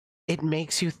it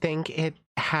makes you think it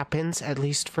happens, at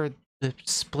least for the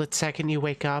split second you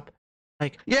wake up.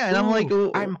 Like, Yeah, and I'm like,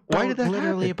 I'm why did that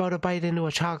literally happen? about to bite into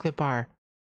a chocolate bar.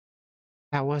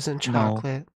 That wasn't No,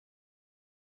 chocolate.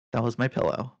 that was my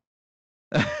pillow.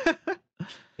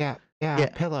 Yeah, Yeah.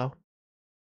 pillow.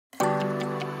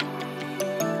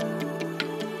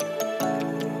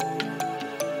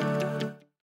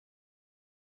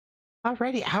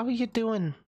 Alrighty, how are you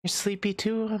doing? You're sleepy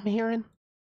too, I'm hearing?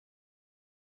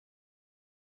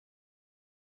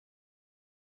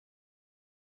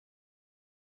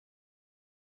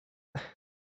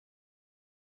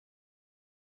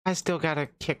 I still gotta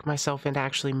kick myself into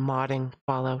actually modding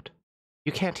Fallout.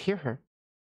 You can't hear her.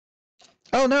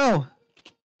 Oh no!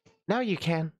 Now you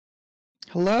can.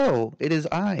 Hello, it is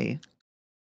I.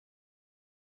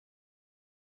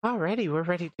 Alrighty, we're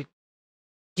ready to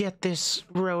get this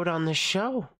road on the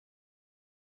show.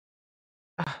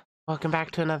 Welcome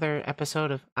back to another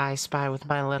episode of I Spy with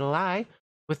My Little Eye,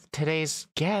 with today's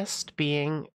guest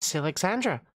being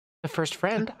Silaxandra, the first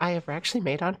friend I ever actually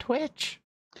made on Twitch.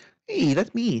 Hey,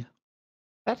 that's me.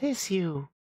 That is you.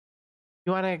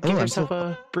 You want to give I'm yourself so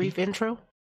a brief intro?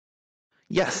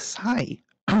 Yes, hi.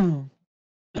 Name,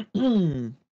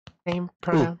 Ooh,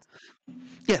 pronouns?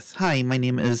 yes, hi. My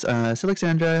name is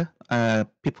Silaxandra.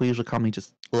 People usually call me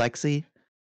just Lexi,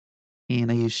 and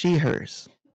I use she, hers.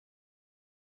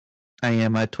 I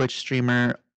am a Twitch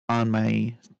streamer on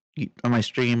my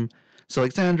stream,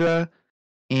 Silaxandra,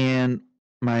 and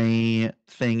my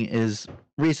thing is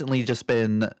recently just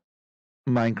been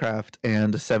Minecraft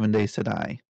and 7 Days to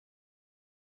Die.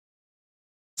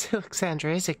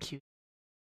 Silaxandra, is it cute?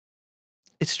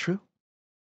 It's true.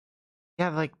 Yeah,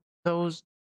 like those,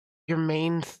 your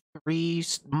main three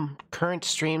current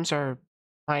streams are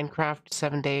Minecraft,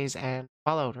 7 Days, and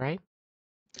Fallout, right?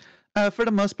 For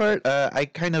the most part, I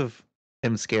kind of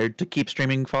am scared to keep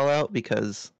streaming Fallout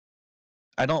because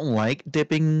I don't like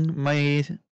dipping my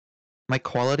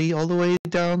quality all the way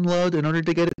down low in order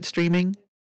to get it streaming.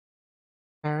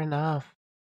 Fair enough.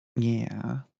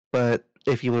 Yeah, but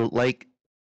if you would like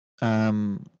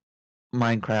um,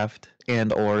 Minecraft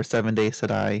and or 7 Days to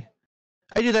Die,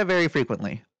 I do that very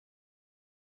frequently.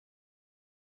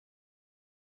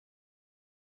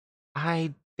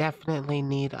 I definitely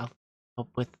need a help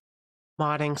with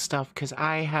modding stuff because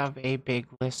I have a big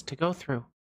list to go through.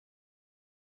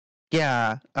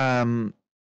 Yeah, I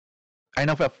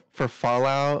know for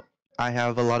Fallout, I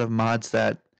have a lot of mods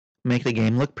that make the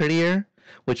game look prettier,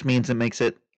 which means it makes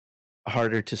it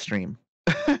harder to stream.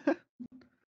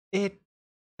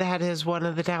 That is one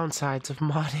of the downsides of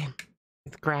modding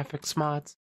with graphics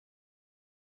mods.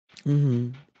 Mm-hmm.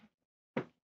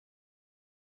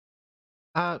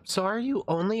 So are you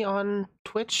only on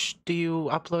Twitch? Do you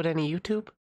upload any YouTube?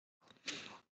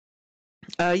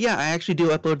 Yeah, I actually do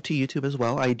upload to YouTube as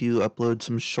well. I do upload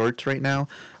some shorts right now.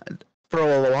 For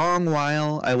a long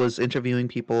while, I was interviewing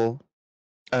people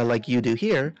like you do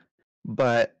here,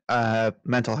 but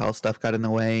mental health stuff got in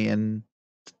the way and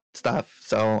stuff,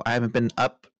 so I haven't been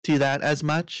up to that as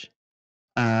much.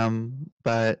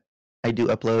 But I do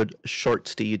upload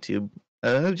shorts to YouTube.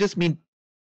 Just me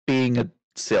being a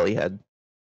silly head.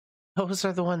 Those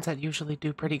are the ones that usually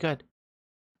do pretty good.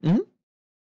 Mhm.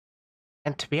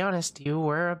 And to be honest, you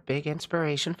were a big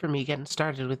inspiration for me getting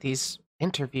started with these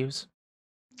interviews.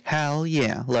 Hell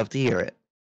yeah, love to hear it.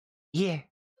 Yeah.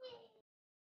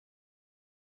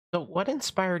 So what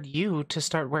inspired you to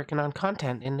start working on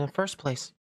content in the first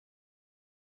place?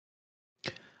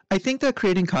 I think that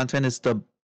creating content is the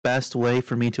best way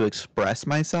for me to express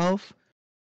myself,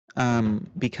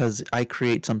 because I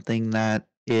create something that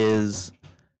is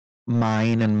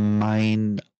mine and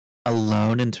mine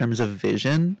alone in terms of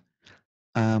vision.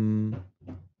 Um,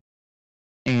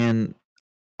 and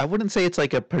I wouldn't say it's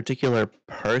like a particular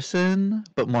person,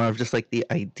 but more of just like the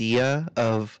idea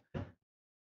of,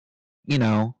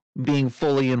 being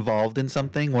fully involved in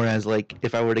something. Whereas, like,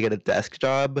 if I were to get a desk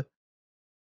job,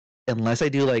 unless I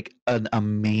do like an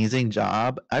amazing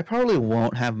job, I probably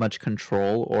won't have much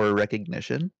control or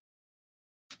recognition.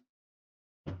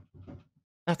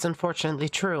 That's unfortunately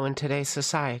true in today's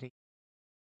society.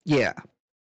 Yeah.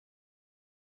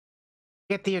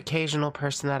 Get the occasional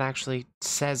person that actually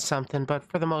says something, but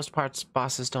for the most part,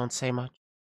 bosses don't say much.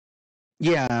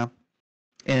 Yeah.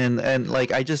 And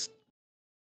like I just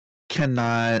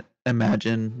cannot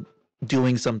imagine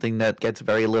doing something that gets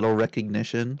very little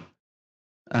recognition.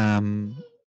 Um,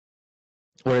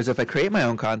 Whereas if I create my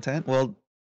own content, well,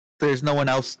 there's no one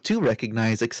else to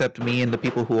recognize except me and the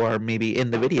people who are maybe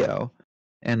in the video,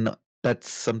 and that's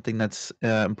something that's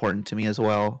important to me as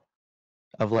well.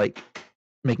 Of like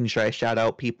making sure I shout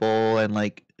out people and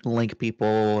like link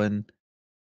people and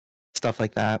stuff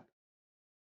like that.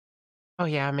 Oh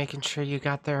yeah, making sure you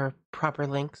got their proper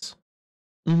links.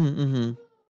 Hmm.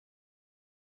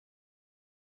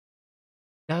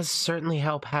 Does certainly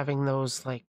help having those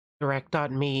like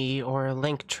direct.me or a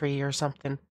link tree or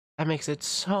something. That makes it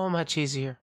so much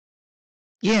easier.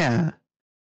 Yeah,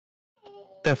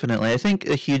 definitely. I think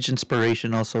a huge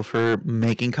inspiration also for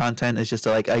making content is just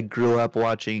like I grew up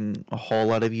watching a whole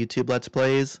lot of YouTube Let's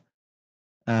Plays.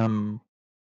 Um,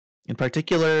 in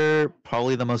particular,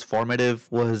 probably the most formative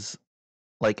was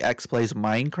like X Plays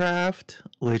Minecraft,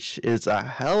 which is a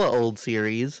hella old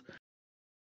series.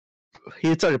 He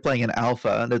had started playing in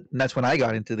alpha, and that's when I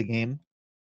got into the game.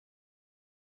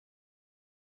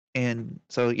 And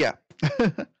so, yeah.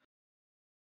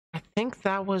 I think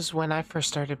that was when I first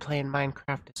started playing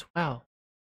Minecraft as well.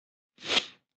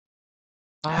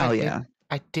 Oh, Hell yeah.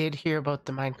 I did hear about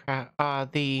the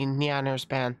Minecraft, the Neander's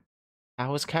ban. That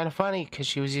was kind of funny because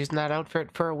she was using that outfit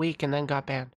for a week and then got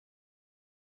banned.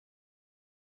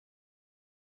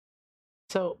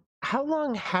 So, how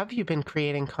long have you been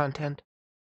creating content?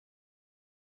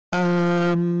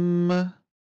 A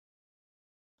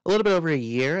little bit over a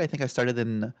year. I think I started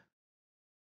in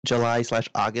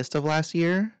July/August of last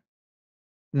year.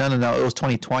 No, no, no. It was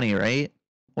 2020, right?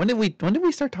 When did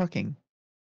we start talking?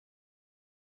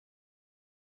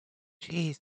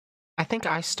 Jeez. I think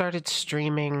I started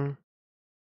streaming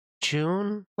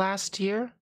June last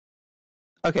year.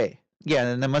 Okay. Yeah,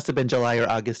 and that must have been July or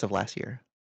August of last year.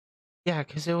 Yeah,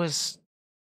 because it was,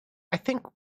 I think,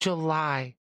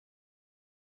 July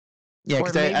Yeah, or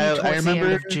because I, maybe I I towards the end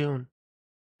remember of June.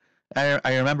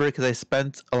 I remember because I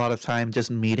spent a lot of time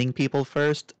just meeting people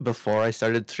first before I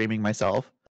started streaming myself.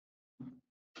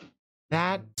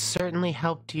 That certainly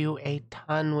helped you a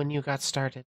ton when you got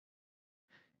started.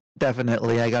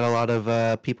 Definitely, I got a lot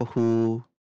of people who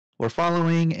were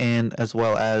following, and as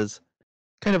well as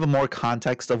kind of a more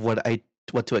context of what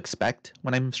to expect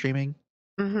when I'm streaming.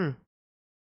 Mm-hmm.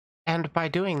 And by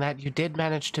doing that, you did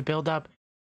manage to build up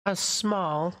a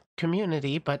small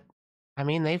community, but I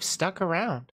mean, they've stuck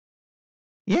around.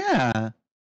 Yeah,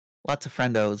 lots of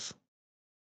friendos.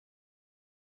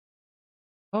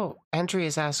 Oh, Andrea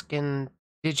is asking,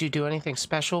 did you do anything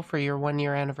special for your 1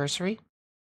 year anniversary?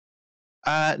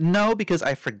 No, because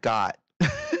I forgot.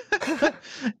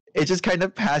 It just kind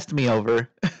of passed me over.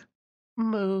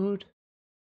 Mood.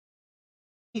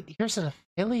 Wait, here's an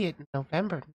affiliate in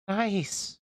November.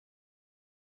 Nice.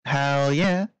 Hell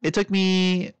yeah. It took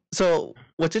me. So,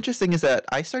 what's interesting is that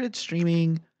I started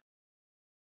streaming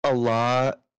a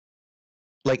lot.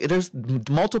 Like, there's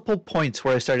multiple points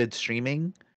where I started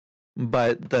streaming,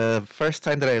 but the first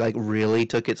time that I like really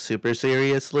took it super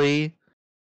seriously,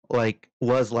 like,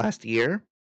 was last year.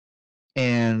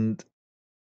 And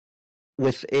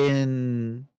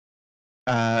within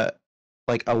uh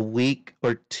like a week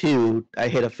or two, I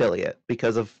hit affiliate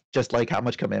because of just like how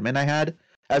much commitment I had,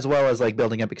 as well as like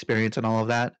building up experience and all of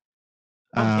that.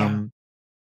 Oh, yeah. Um,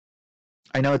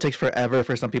 I know it takes forever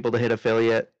for some people to hit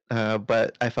affiliate,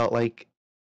 but I felt like,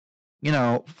 you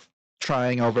know,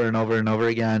 trying over and over and over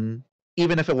again,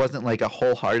 even if it wasn't like a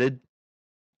wholehearted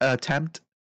attempt,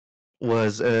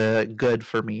 was good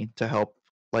for me to help,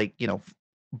 like,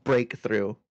 break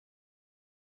through.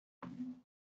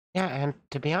 Yeah, and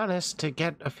to be honest, to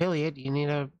get affiliate, you need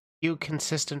a few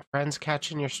consistent friends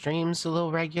catching your streams a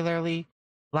little regularly.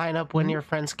 Line up when Mhm. your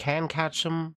friends can catch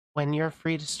them when you're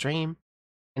free to stream.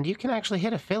 And you can actually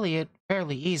hit affiliate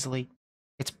fairly easily.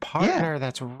 It's Yeah, partner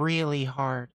that's really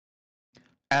hard.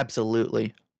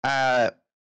 absolutely. Uh,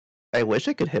 I wish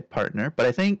I could hit partner, but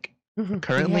I think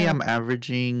currently Yeah. I'm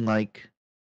averaging like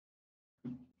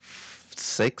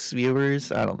 6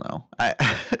 viewers. I don't know.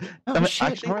 Oh shit,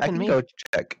 Actually, more I than can me. go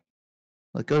check.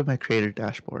 Let's go to my creator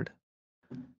dashboard.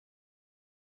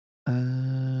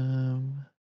 Um,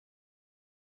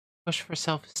 Push for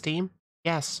self-esteem?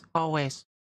 Yes, always.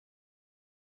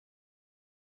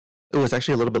 it was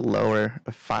actually a little bit lower,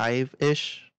 a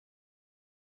 5-ish.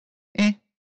 Eh,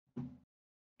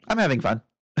 I'm having fun.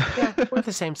 Yeah, we're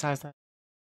the same size then.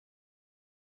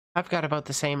 I've got about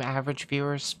the same average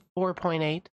viewers,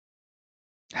 4.8.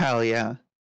 Hell yeah.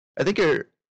 I think you're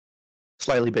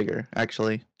slightly bigger,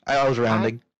 actually. I was I've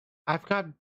rounding. I've got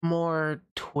more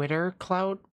Twitter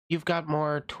clout. You've got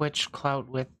more Twitch clout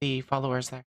with the followers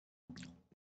there.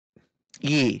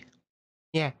 Yee.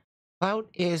 Yeah. Clout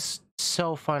is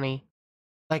so funny.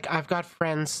 Like I've got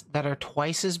friends that are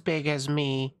twice as big as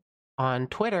me on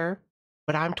Twitter,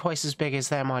 but I'm twice as big as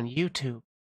them on YouTube.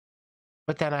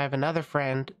 But then I have another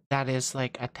friend that is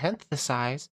like a tenth the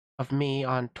size of me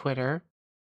on Twitter,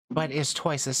 but is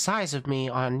twice the size of me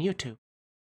on YouTube.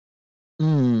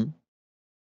 Mm.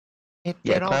 It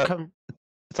Yeah, it all cloud. come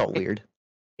It's all it weird.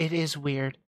 it is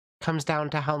weird. Comes down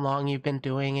to how long you've been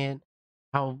doing it,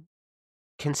 how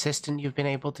consistent you've been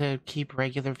able to keep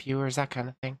regular viewers, that kind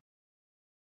of thing.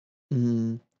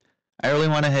 Mm. I really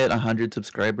want to hit 100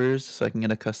 subscribers so I can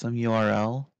get a custom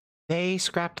URL. They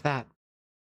scrapped that.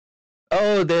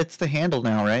 Oh, that's the handle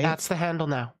now, right? That's the handle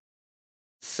now.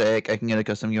 Sick. I can get a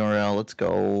custom URL. Let's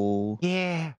go.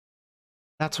 Yeah.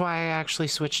 That's why I actually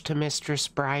switched to Mistress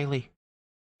Briley.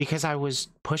 Because I was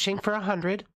pushing for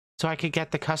 100 so I could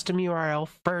get the custom URL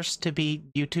first to be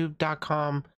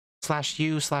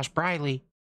youtube.com/u/Briley.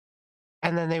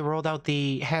 And then they rolled out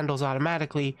the handles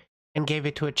automatically and gave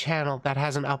it to a channel that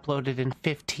hasn't uploaded in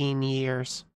 15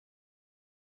 years.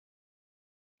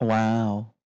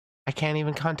 Wow. I can't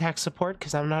even contact support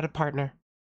because I'm not a partner.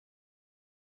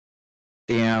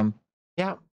 Damn.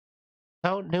 Yeah.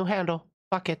 So, new handle.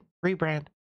 Fuck it. Rebrand.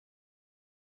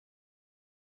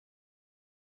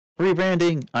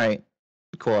 Rebranding. All right.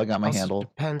 Cool. I got my Also handle.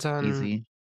 depends on... Easy.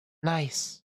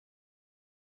 Nice.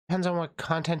 Depends on what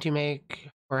content you make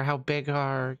or how big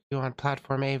are you on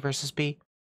platform A versus B.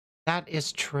 That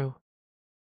is true.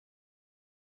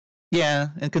 Yeah,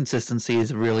 inconsistency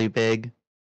is really big.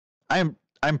 I'm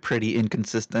pretty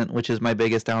inconsistent, which is my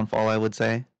biggest downfall, I would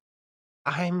say.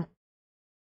 I'm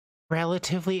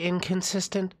relatively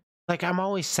inconsistent. Like, I'm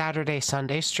always Saturday,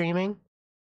 Sunday streaming.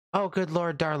 Oh, good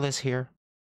Lord, Darla's here.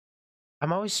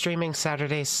 I'm always streaming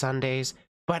Saturdays, Sundays,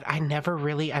 but I never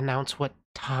really announce what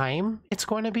time it's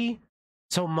going to be.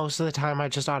 So most of the time I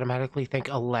just automatically think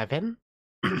 11.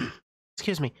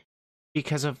 Excuse me.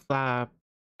 Because of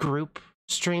group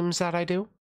streams that I do.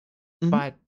 Mhm.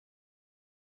 But,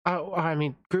 I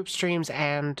mean, group streams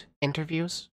and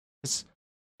interviews.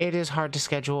 It is hard to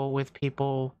schedule with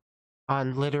people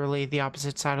on literally the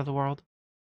opposite side of the world.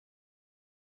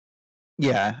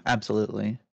 Yeah,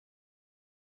 absolutely.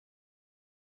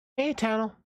 Hey,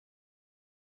 Tannel.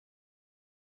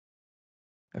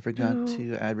 I forgot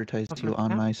You to advertise to cover you on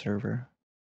that. my server.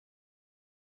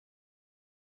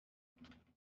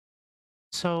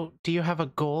 So, do you have a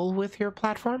goal with your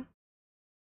platform?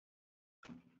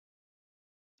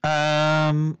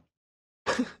 Um,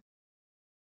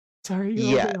 Sorry,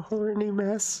 you're yeah. a horny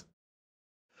mess.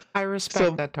 I respect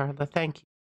So that, Darla. Thank you.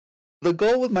 the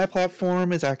goal with my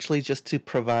platform is actually just to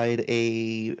provide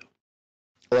a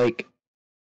like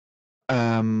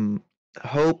um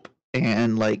hope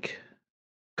and like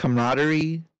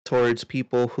camaraderie towards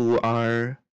people who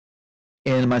are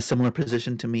in a similar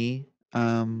position to me.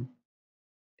 And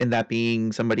that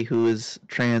being somebody who is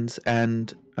trans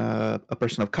and a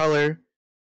person of color.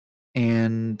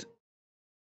 And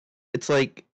it's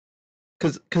like,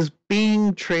 because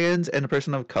being trans and a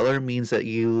person of color means that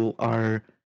you are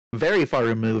very far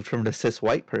removed from the cis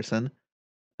white person.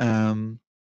 Um,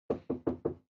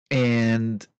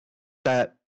 and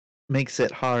that makes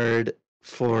it hard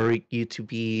for you to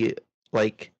be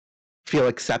like feel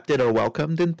accepted or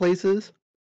welcomed in places.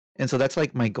 And so that's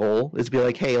like my goal is to be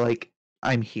like, hey, like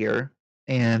I'm here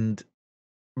and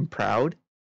I'm proud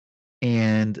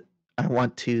and I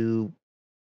want to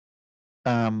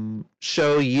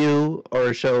show you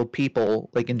or show people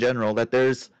like in general that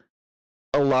there's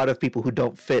a lot of people who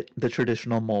don't fit the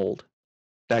traditional mold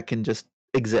that can just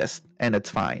exist and it's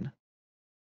fine.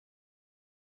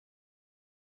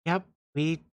 Yep,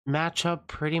 we match up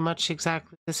pretty much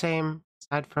exactly the same,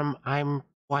 aside from I'm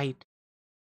white.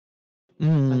 But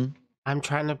Mm, I'm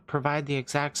trying to provide the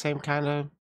exact same kind of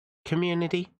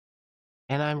community,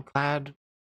 and I'm glad,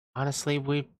 honestly,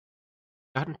 we've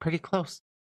gotten pretty close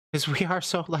because we are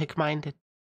so like-minded.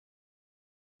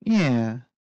 yeah.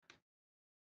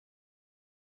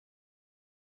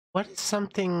 What is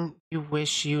something you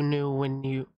wish you knew when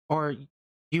you, or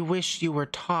you wish you were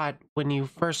taught when you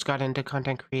first got into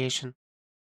content creation?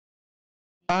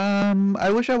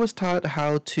 I wish I was taught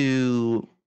how to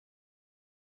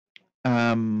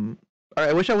um or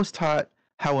I wish I was taught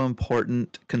how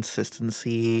important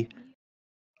consistency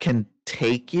can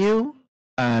take you.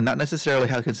 Not necessarily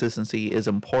how consistency is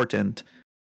important,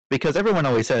 because everyone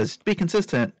always says be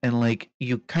consistent and like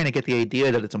you kind of get the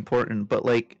idea that it's important, but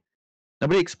like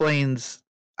nobody explains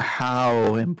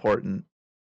how important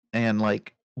and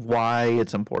like why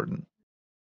it's important.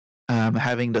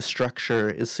 Having the structure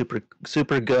is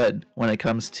super good when it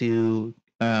comes to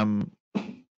um,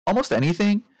 almost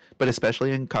anything, but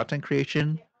especially in content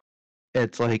creation.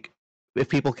 It's like if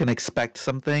people can expect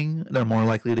something, they're more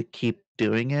likely to keep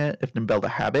doing it if they build a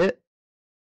habit.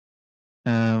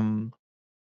 Um,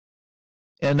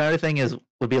 and another thing is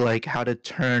would be like how to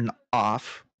turn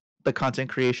off the content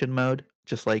creation mode.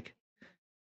 Just like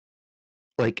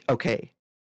okay,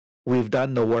 we've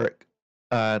done the work.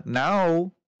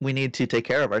 Now we need to take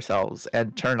care of ourselves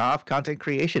and turn off content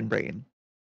creation brain.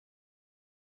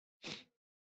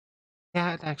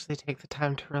 Yeah, I'd actually take the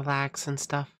time to relax and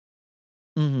stuff.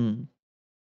 Hmm.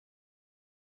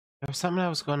 There was something I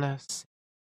was gonna say.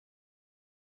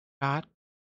 God,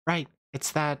 right?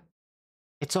 It's that.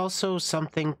 It's also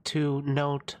something to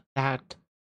note that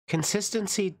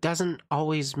consistency doesn't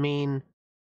always mean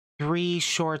 3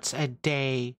 shorts a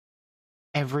day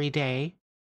every day,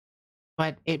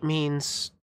 but it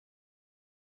means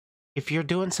if you're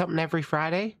doing something every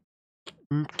Friday,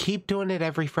 keep doing it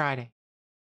every Friday.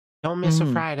 Don't miss a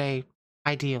Hmm. Friday,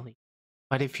 ideally.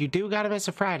 But if you do gotta miss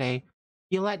a Friday,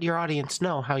 you let your audience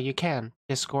know how you can.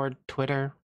 Discord,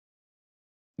 Twitter.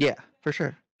 Yeah, for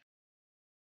sure.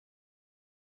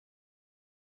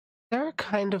 There are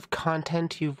kind of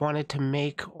content you've wanted to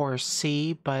make or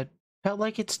see, but felt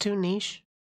like it's too niche.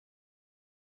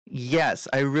 Yes,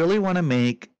 I really want to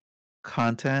make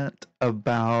content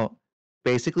about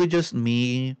basically just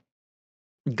me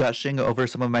gushing over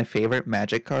some of my favorite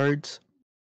magic cards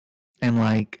and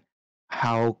like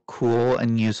how cool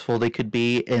and useful they could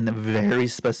be in very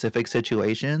specific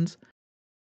situations.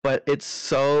 But it's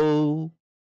so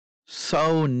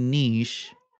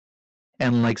niche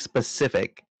and like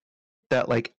specific that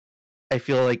like I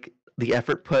feel like the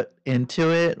effort put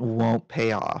into it won't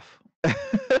pay off.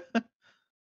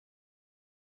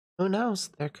 Who knows?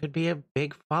 There could be a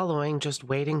big following just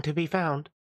waiting to be found.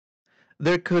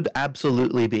 There could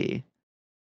absolutely be.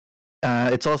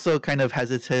 It's also kind of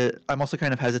hesitant. I'm also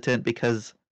kind of hesitant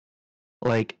because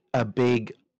like a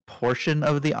big portion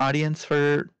of the audience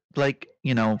for like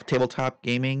tabletop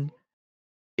gaming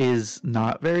is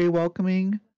not very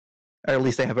welcoming, or at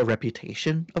least they have a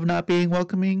reputation of not being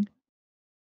welcoming.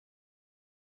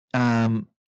 Um,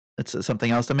 it's something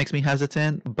else that makes me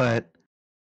hesitant, but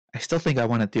I still think I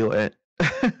want to do it.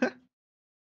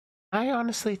 I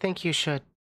honestly think you should.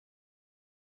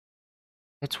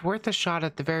 It's worth a shot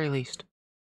at the very least.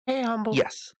 Hey, Humble.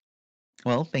 Yes.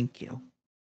 Well, thank you.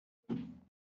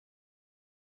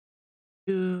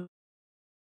 You...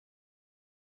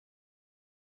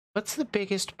 What's the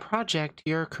biggest project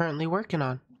you're currently working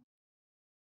on?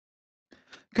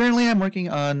 Currently, I'm working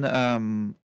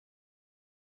on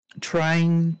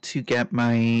trying to get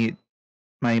my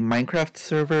Minecraft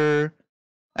server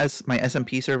as my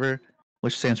SMP server,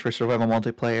 which stands for Survival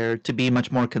Multiplayer, to be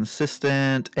much more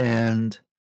consistent and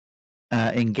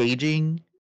engaging.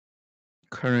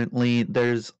 Currently,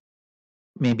 there's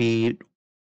maybe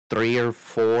 3 or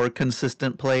 4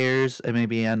 consistent players, and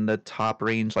maybe in the top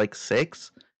range like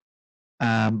 6.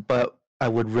 But I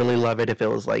would really love it if it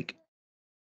was like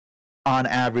on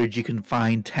average you can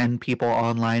find 10 people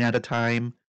online at a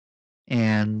time,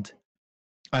 and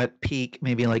at peak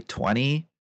maybe like 20.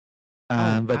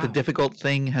 Oh, But the wow. difficult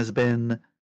thing has been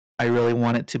I really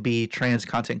want it to be trans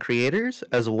content creators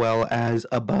as well as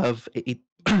above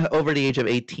over the age of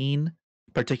 18,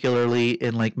 particularly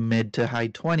in like mid to high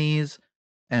 20s,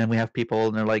 and we have people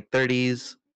in their like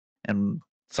 30s and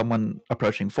someone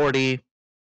approaching 40.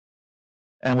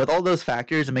 And with all those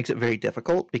factors, it makes it very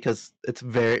difficult because it's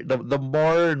the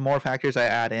more and more factors I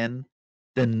add in,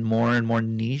 then more and more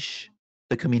niche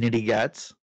the community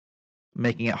gets,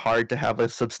 making it hard to have a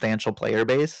substantial player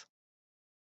base.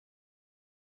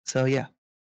 So yeah.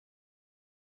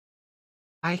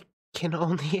 I can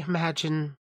only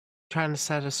imagine trying to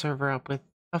set a server up with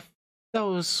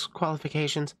those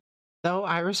qualifications. Though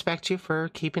I respect you for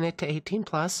keeping it to 18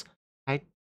 plus. I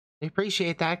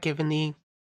appreciate that given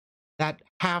that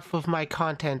half of my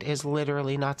content is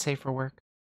literally not safe for work.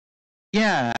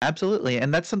 Yeah, absolutely.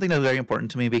 And that's something that's very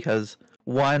important to me because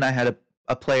one, I had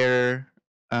a player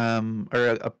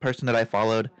or a person that I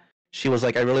followed. She was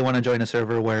like, I really want to join a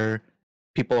server where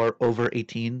people are over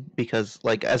 18 because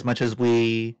like as much as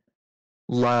we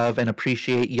love and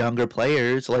appreciate younger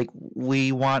players, like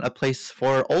we want a place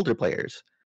for older players.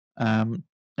 And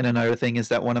another thing is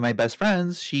that one of my best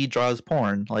friends, she draws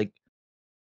porn. Like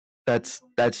that's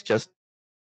just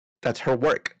that's her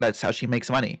work. That's how she makes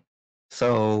money.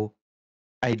 So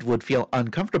I would feel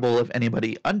uncomfortable if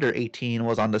anybody under 18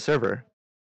 was on the server.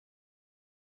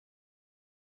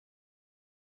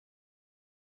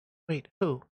 Wait,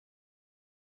 who?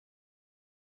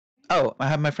 Oh, I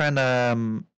have my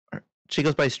friend she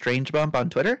goes by Strange Bump on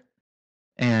Twitter,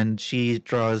 and she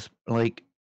draws like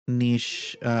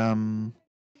niche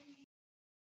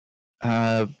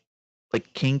uh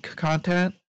like kink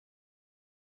content.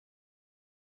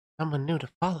 Someone new to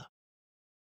follow.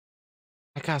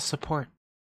 I got support.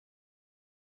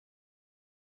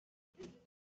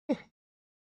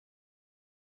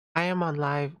 I am on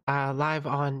live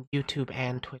on YouTube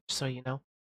and Twitch, so you know.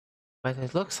 But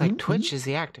it looks like Mm-hmm. Twitch is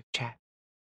the active chat.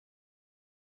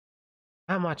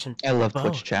 I'm watching I love Twitch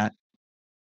both. chat.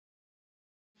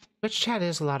 Twitch chat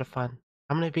is a lot of fun.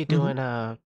 I'm gonna be Mm-hmm. doing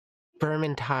a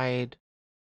Vermintide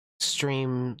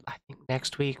stream, I think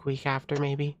next week, week after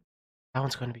maybe. That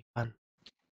one's gonna be fun.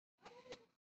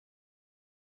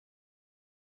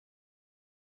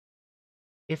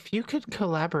 If you could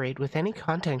collaborate with any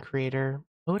content creator,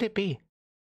 who would it be?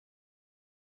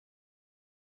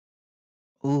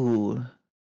 Ooh,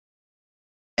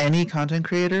 any content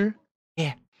creator?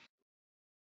 Yeah.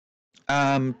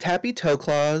 Tappy Toe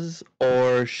Claws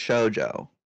or Shoujo.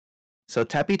 So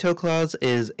Tappy Toe Claws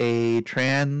is a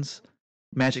trans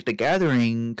Magic the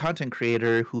Gathering content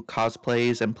creator who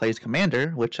cosplays and plays Commander,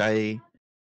 which I'm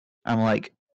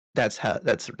like, that's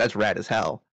rad as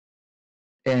hell.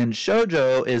 And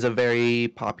Shoujo is a very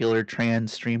popular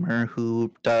trans streamer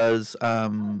who does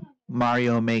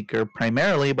Mario Maker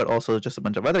primarily, but also just a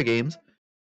bunch of other games.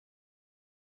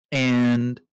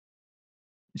 And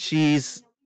she's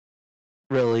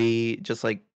really just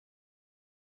like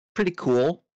pretty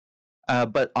cool.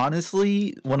 But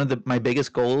honestly, one of my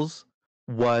biggest goals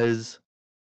was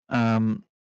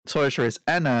Sorceress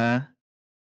Enna,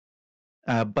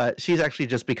 but she's actually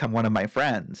just become one of my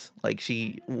friends. Like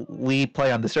we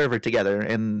play on the server together,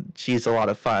 and she's a lot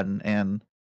of fun. And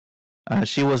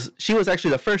she was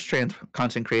actually the first trans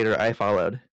content creator I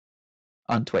followed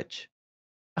on Twitch.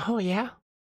 Oh yeah.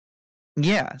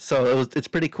 Yeah, so it's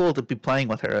pretty cool to be playing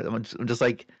with her. I'm just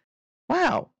like,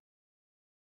 wow.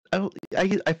 I've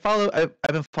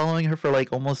been following her for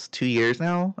like almost 2 years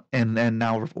now, and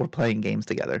now we're playing games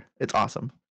together. It's awesome.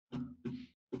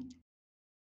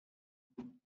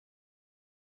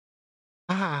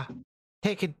 Ah,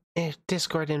 take a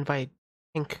Discord invite.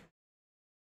 Think.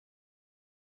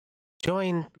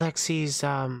 Join Lexi's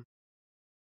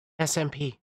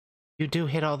SMP. You do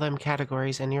hit all them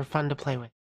categories, and you're fun to play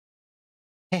with.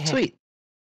 Sweet.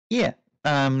 Yeah.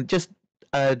 Just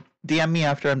DM me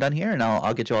after I'm done here, and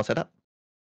I'll get you all set up.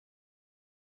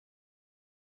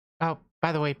 Oh,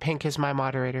 by the way, Pink is my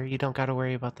moderator. You don't got to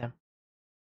worry about them.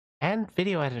 And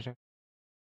video editor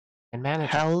and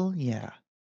manager. Hell yeah.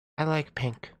 I like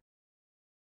Pink.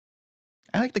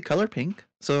 I like the color pink,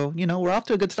 so we're off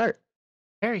to a good start.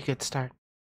 Very good start.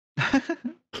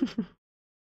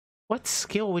 What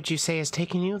skill would you say has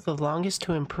taken you the longest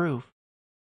to improve?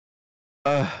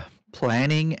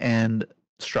 Planning and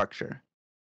structure.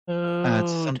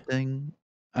 It's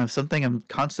Dude. something I'm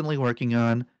constantly working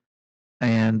on,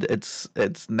 and it's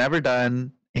never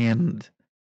done. And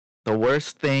the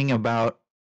worst thing about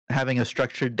having a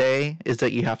structured day is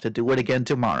that you have to do it again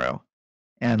tomorrow.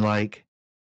 And like,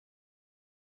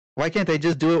 why can't I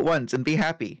just do it once and be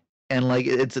happy? And like,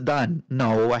 it's done.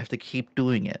 No, I have to keep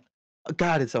doing it.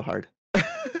 God, it's so hard.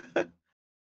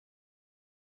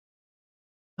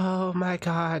 Oh my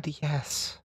god,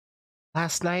 yes.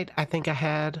 Last night, I think I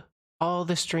had all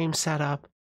the streams set up,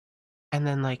 and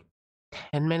then like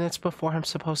 10 minutes before I'm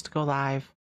supposed to go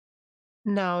live,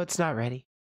 no, it's not ready.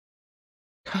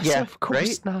 Cause Yeah, of right?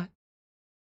 course not.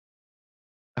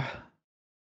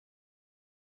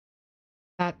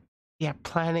 That, yeah,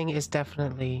 planning is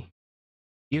definitely,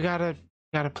 you gotta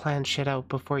plan shit out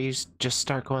before you just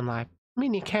start going live. I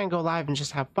mean, you can go live and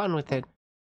just have fun with it,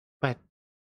 but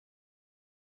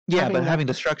Yeah, having but that, having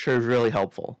the structure is really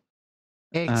helpful.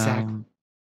 exactly. Um,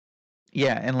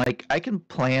 yeah, and like I can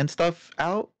plan stuff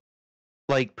out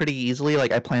like pretty easily.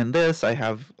 Like I planned this. I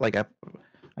have like I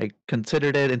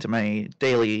considered it into my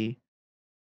daily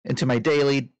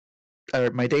or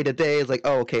my day to day. It's like,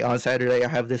 oh, okay, on Saturday I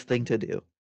have this thing to do,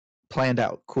 planned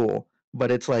out, cool. But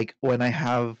it's like when I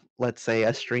have, let's say,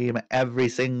 a stream every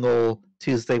single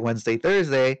Tuesday, Wednesday,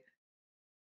 Thursday,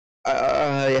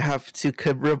 I have to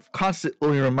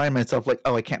constantly remind myself, like,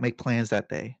 oh, I can't make plans that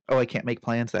day. Oh, I can't make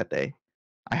plans that day.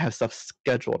 I have stuff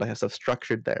scheduled. I have stuff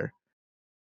structured there,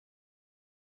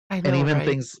 I and know, right?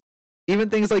 even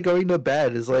things like going to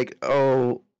bed is like,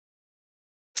 oh,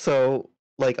 so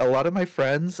like a lot of my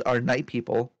friends are night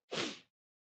people.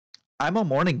 I'm a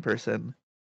morning person,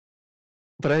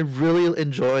 but I really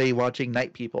enjoy watching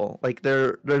night people. Like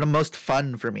they're the most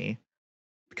fun for me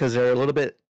because they're a little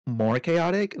bit more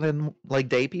chaotic than like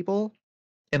day people,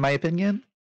 in my opinion.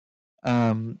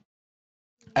 Um,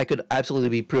 I could absolutely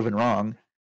be proven wrong,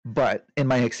 but in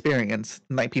my experience,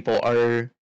 night people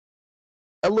are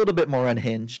a little bit more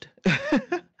unhinged.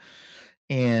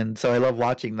 And so I love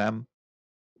watching them,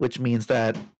 which means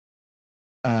that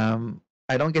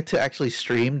I don't get to actually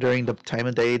stream during the time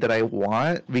of day that I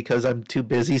want because I'm too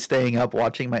busy staying up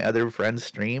watching my other friends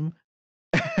stream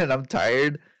and I'm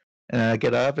tired. and I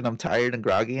get up and I'm tired and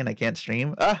groggy and I can't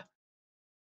stream. Ah.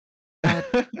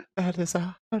 That that is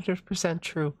 100%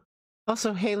 true.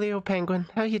 Also, hey Leo Penguin,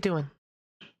 how you doing?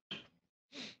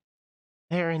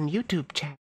 They're in YouTube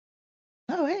chat.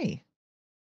 Oh, hey.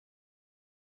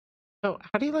 So,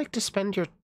 how do you like to spend your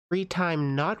free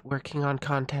time not working on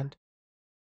content?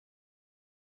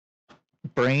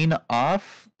 Brain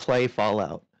off, play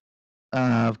Fallout.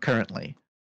 Currently.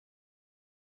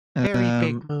 Very Um,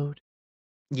 big mood.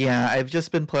 yeah, I've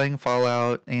just been playing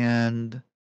Fallout and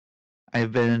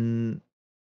I've been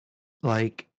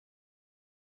like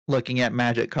looking at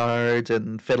magic cards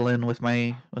and fiddling with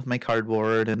my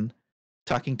cardboard and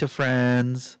talking to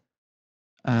friends.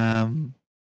 Um,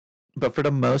 but for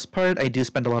the most part, I do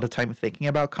spend a lot of time thinking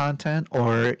about content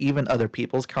or even other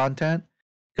people's content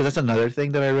because that's another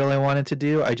thing that I really wanted to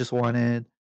do. I just wanted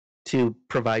to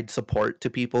provide support to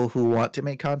people who want to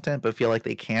make content but feel like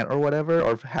they can't or whatever,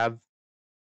 or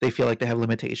they feel like they have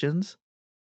limitations.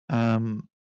 Um,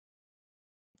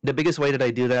 the biggest way that I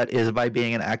do that is by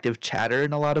being an active chatter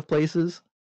in a lot of places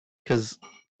because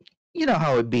you know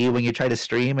how it be when you try to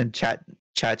stream and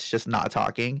chat's just not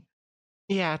talking.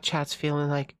 Yeah, chat's feeling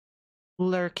like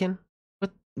lurking,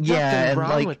 but nothing Yeah, and wrong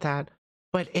like with that.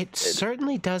 But it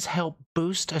certainly does help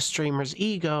boost a streamer's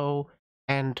ego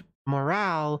and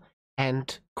morale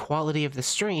and quality of the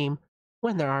stream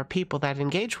when there are people that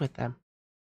engage with them.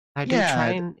 I do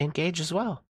try yeah, and engage as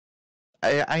well.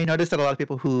 I noticed that a lot of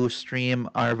people who stream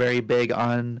are very big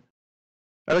on,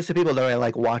 or at least the people that I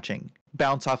like watching,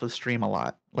 bounce off of stream a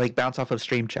lot, like bounce off of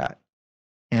stream chat.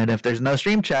 And if there's no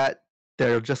stream chat,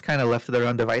 they're just kind of left to their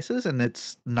own devices, and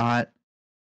it's not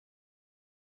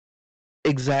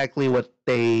exactly what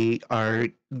they are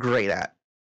great at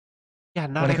Yeah,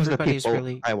 not when it comes to everybody's people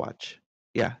really I watch.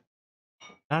 Yeah.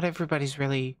 not everybody's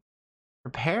really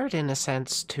prepared in a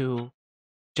sense to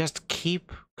just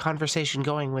keep conversation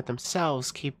going with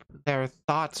themselves, keep their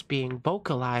thoughts being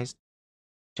vocalized,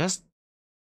 just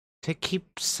to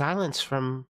keep silence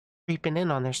from creeping in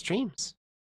on their streams.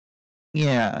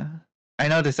 Yeah. I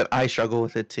noticed that I struggle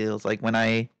with it too. It's like when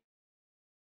I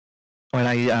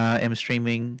am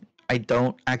streaming, I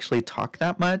don't actually talk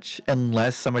that much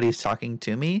unless somebody's talking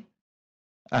to me.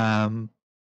 Um,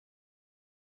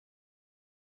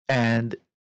 and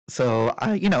so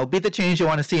I, be the change you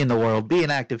want to see in the world. Be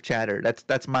an active chatter.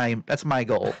 That's my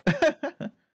goal.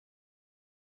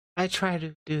 I try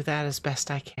to do that as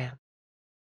best I can.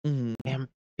 Mhm. I'm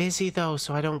busy though,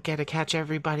 so I don't get to catch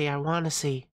everybody I want to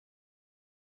see.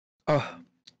 Oh,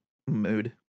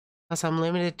 mood. Plus, I'm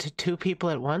limited to 2 people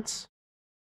at once.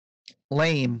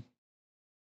 Lame.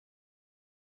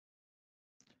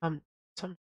 Something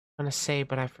I'm gonna say,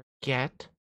 but I forget.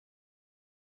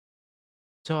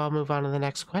 So I'll move on to the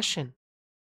next question.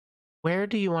 Where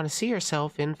do you want to see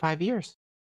yourself in 5 years?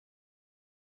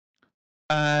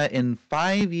 In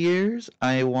 5 years,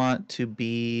 I want to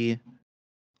be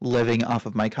living off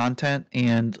of my content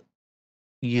and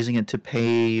using it to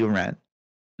pay rent.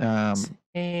 Um,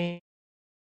 Say,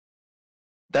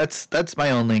 that's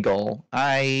my only goal.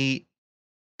 I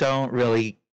don't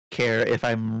really care if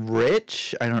I'm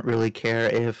rich. I don't really care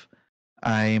if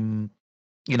I'm,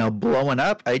 blowing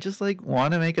up. I just like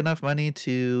want to make enough money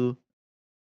to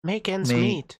make ends make.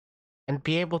 meet and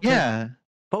be able to Yeah,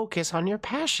 focus on your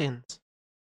passions.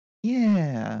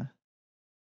 yeah,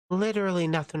 Literally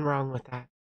nothing wrong with that.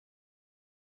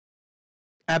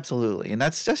 absolutely. And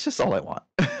that's just all I want.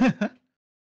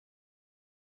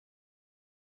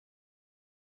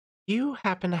 Do you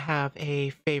happen to have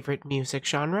a favorite music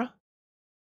genre?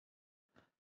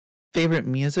 Favorite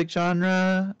music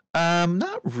genre?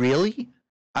 Not really.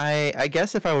 I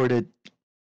guess if I were to,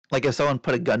 like, if someone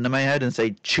put a gun to my head and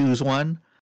say choose one,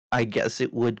 I guess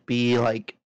it would be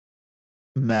like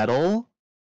metal.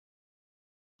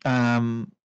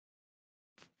 Um,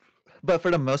 but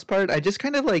for the most part, I just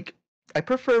kind of like I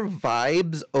prefer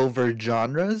vibes over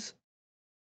genres.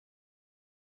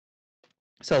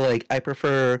 So like I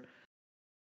prefer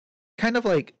kind of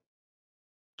like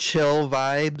chill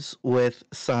vibes with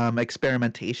some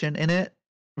experimentation in it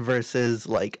versus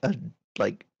like a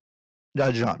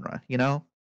genre, you know?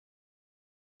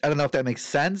 I don't know if that makes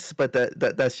sense, but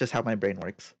that's just how my brain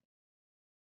works.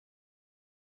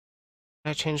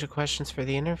 Did I change the questions for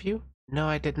the interview? No,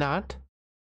 I did not.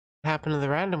 What happened to the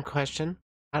random question?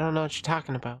 I don't know what you're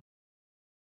talking about.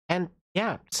 And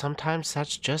yeah, sometimes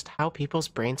that's just how people's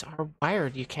brains are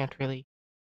wired. You can't really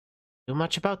do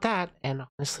much about that. And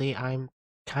honestly, I'm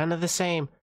kind of the same.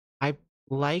 I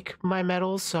like my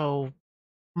metal, so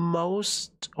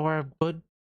most or a good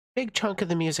big chunk of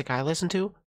the music I listen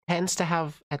to tends to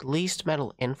have at least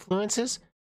metal influences.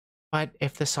 But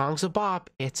if the song's a bop,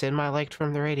 it's in my liked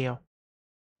from the radio.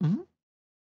 Mhm.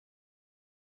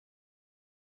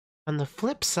 On the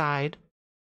flip side,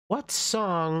 what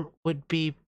song would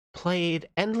be played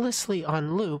endlessly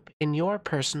on loop in your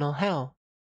personal hell?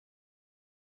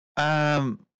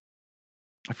 Um,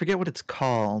 I forget what it's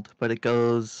called, but it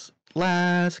goes,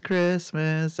 "Last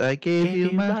Christmas I gave Gave you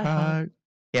you my my heart, heart."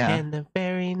 Yeah, and the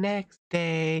very next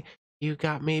day, you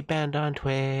got me banned on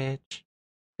Twitch.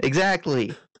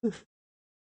 exactly.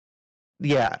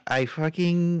 Yeah, I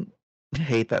fucking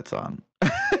hate that song.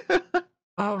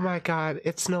 Oh my god,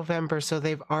 it's November, so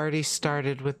they've already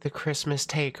started with the Christmas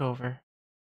takeover.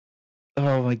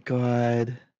 Oh my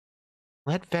god.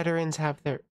 Let veterans have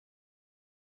their.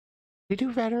 We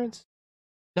do veterans?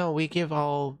 No, we give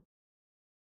all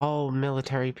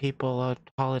military people a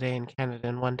holiday in Canada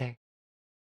in one day.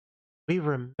 We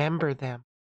remember them.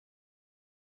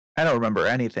 I don't remember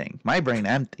anything. My brain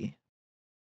empty.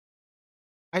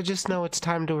 I just know it's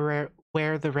time to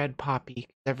wear the red poppy.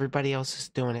 Everybody else is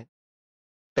doing it.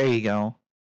 There you go.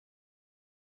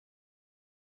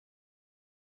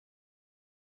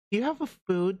 Do you have a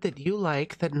food that you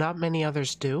like that not many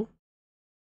others do?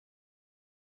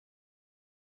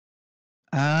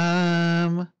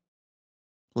 Um,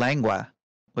 Lengua,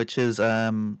 which is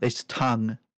it's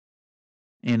tongue.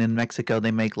 And in Mexico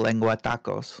they make lengua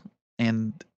tacos.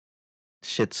 And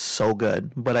shit's so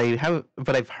good. But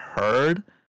I've heard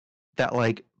that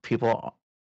like people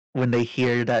when they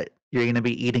hear that you're gonna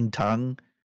be eating tongue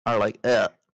are like,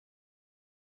 ugh.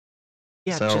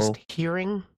 Yeah, So just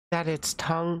hearing that it's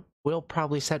tongue will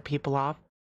probably set people off.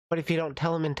 But if you don't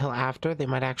tell them until after, they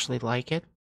might actually like it.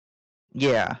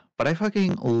 yeah. But I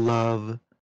fucking love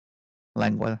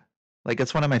lengua. Like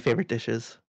it's one of my favorite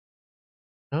dishes.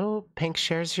 Oh, Pink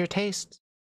shares your taste.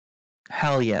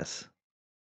 Hell yes.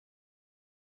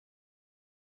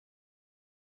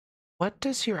 What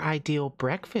does your ideal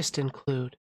breakfast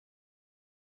include?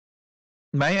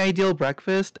 My ideal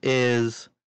breakfast is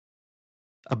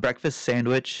a breakfast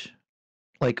sandwich,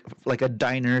 like a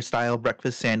diner style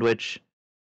breakfast sandwich,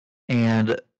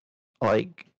 and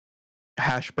like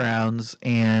hash browns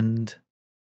and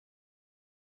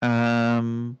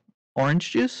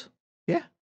orange juice. Yeah,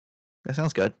 that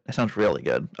sounds good. That sounds really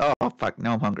good. Oh fuck,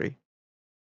 now I'm hungry.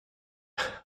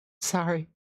 Sorry.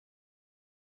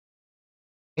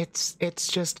 It's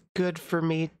just good for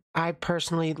me. I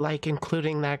personally like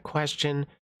including that question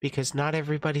because not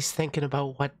everybody's thinking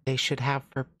about what they should have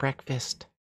for breakfast.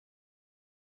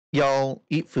 Y'all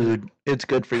eat food. It's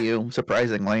good for you,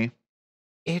 surprisingly.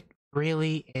 It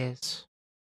really is.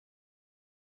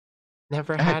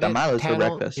 Never I had had it, tamales for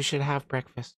Tannel, you breakfast. should have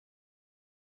breakfast.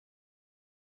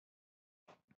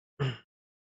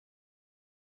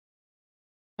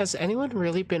 Has anyone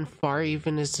really been far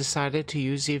even has decided to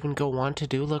use even go want to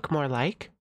do look more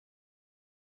like?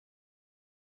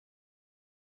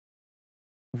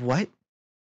 What?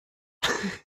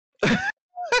 I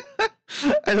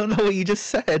don't know what you just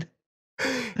said.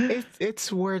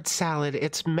 It's word salad.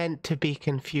 It's meant to be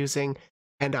confusing.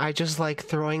 And I just like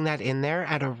throwing that in there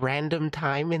at a random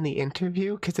time in the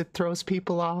interview because it throws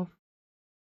people off.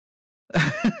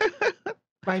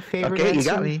 My favorite Okay, you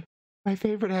got answer me. my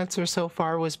favorite answer so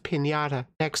far was piñata.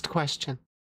 Next question.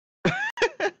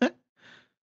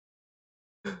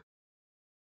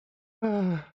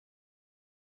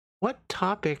 What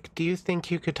topic do you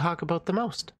think you could talk about the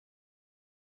most?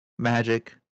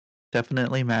 Magic.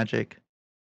 Definitely magic.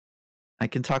 I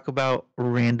can talk about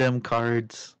random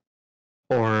cards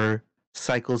or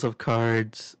cycles of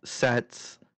cards,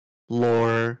 sets,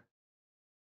 lore,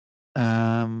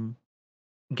 um,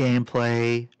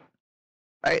 gameplay.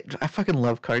 I fucking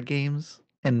love card games,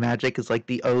 and Magic is like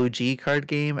the OG card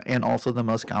game and also the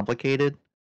most complicated.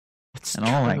 It's And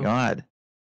oh my true. god,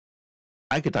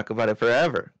 I could talk about it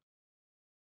forever.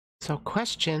 So,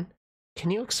 question. Can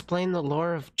you explain the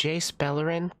lore of Jace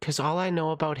Bellerin? Because all I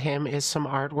know about him is some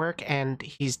artwork and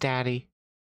he's daddy.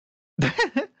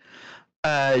 Jace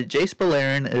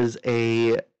Beleren is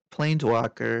a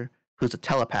planeswalker who's a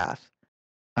telepath.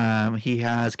 He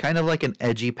has kind of like an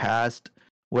edgy past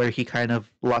where he kind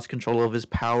of lost control of his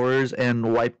powers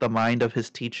and wiped the mind of his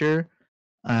teacher.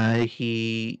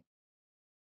 He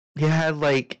had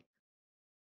like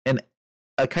an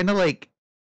a kind of like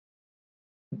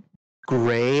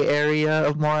gray area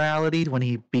of morality when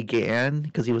he began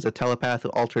because he was a telepath who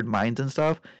altered minds and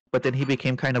stuff. But then he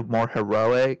became kind of more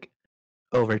heroic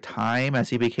over time as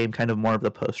he became kind of more of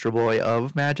the poster boy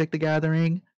of Magic the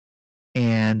Gathering.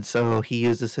 And so he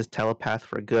uses his telepath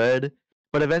for good.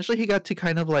 But eventually he got to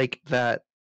kind of like that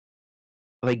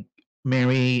like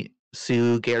Mary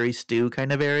Sue Gary Stu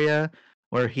kind of area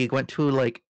where he went to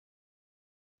like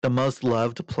the most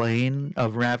loved plane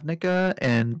of Ravnica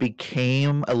and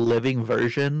became a living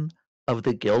version of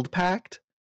the Guild Pact,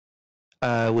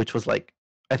 which was like,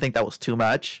 I think that was too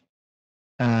much.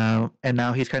 And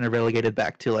now he's kind of relegated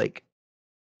back to like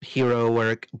hero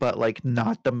work, but like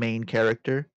not the main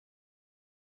character.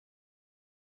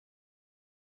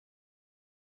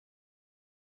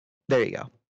 There you go.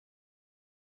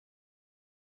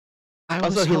 I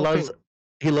Also, was hoping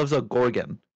he loves a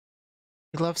Gorgon.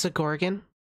 he loves a Gorgon.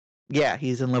 Yeah,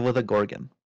 he's in love with a Gorgon.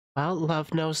 Well,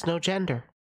 love knows no gender.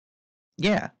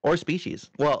 Yeah, or species.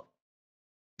 Well,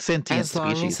 sentient As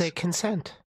long as they species.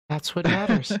 consent. That's what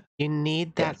matters. You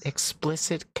need that Yes,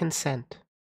 explicit consent.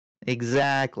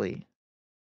 exactly.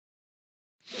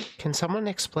 Can someone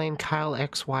explain Kyle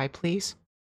XY, please?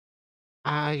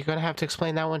 You're gonna have to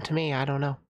explain that one to me. I don't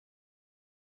know.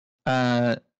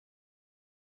 Uh,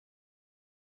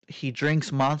 he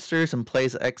drinks monsters and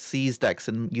plays XC's decks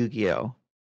in Yu-Gi-Oh.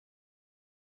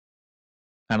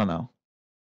 I don't know.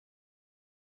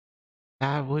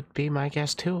 That would be my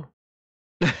guess too.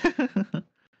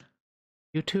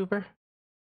 YouTuber?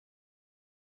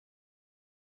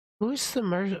 Who is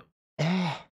the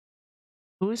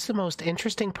Who is the most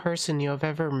interesting person you have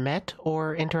ever met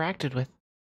or interacted with?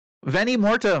 Veni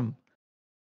Mortem.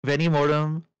 Veni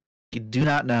Mortem, you do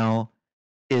not know,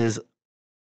 is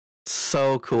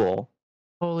so cool.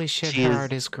 Holy shit, She her is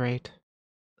art is great.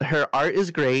 Her art is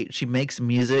great. She makes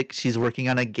music. She's working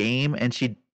on a game, and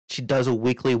she does a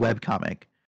weekly webcomic.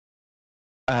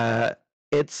 Uh,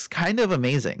 it's kind of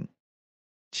amazing.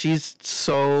 She's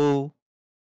so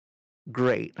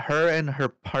great. Her and her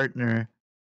partner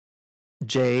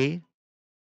Jay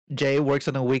works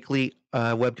on a weekly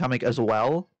webcomic as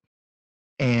well,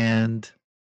 and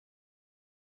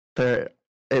they're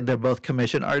they're both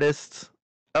commission artists.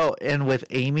 Oh, and with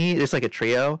Amy, it's like a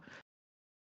trio.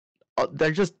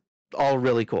 They're just all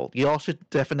really cool. You all should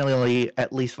definitely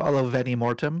at least follow Veni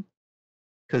Mortem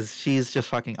because she's just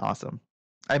fucking awesome.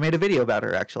 I made a video about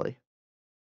her actually.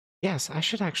 Yes, I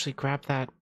should actually grab that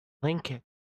link.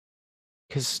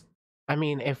 Because, I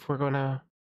mean, if we're gonna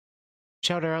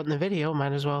shout her out in the video,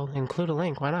 might as well include a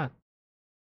link. Why not?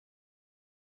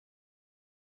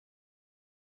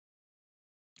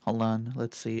 Hold on,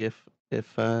 let's see if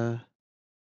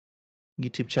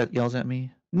YouTube chat yells at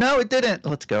me. No, it didn't.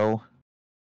 Let's go.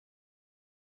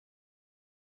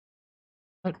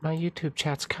 But my YouTube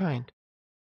chat's kind.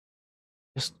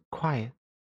 Just quiet.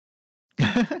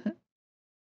 I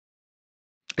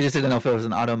just didn't know if it was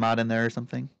an auto mod in there or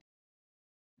something.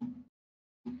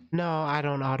 No, I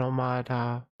don't auto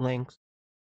mod links.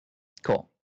 Cool.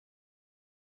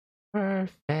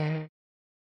 Perfect.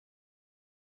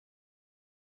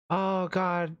 Oh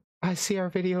god, I see our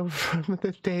video from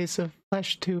the days of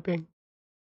flesh tubing.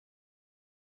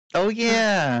 Oh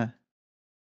yeah.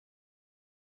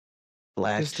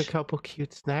 Just a Flash. couple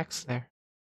cute snacks there.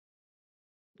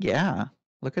 Yeah.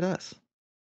 Look at us.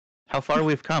 How far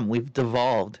we've come. We've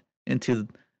devolved into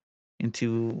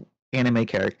anime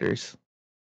characters.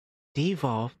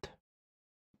 Devolved.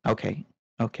 Okay.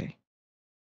 Okay.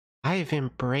 I have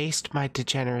embraced my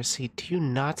degeneracy. Do you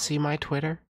not see my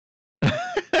Twitter?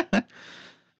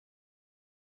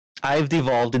 I've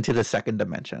devolved into the second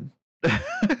dimension.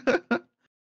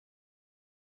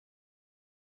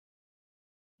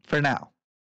 For now.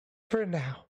 For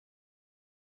now.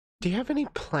 Do you have any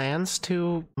plans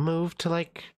to move to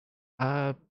like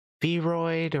a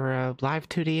Vroid or a Live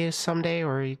 2D someday,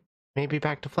 or maybe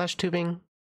back to flesh tubing?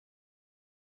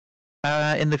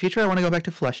 In the future, I want to go back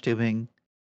to flesh tubing,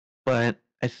 but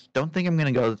I don't think I'm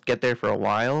gonna go get there for a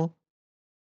while.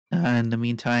 In the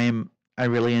meantime, I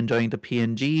really enjoying the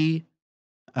PNG,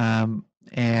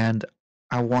 and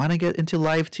I want to get into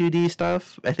live 2D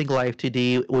stuff. I think live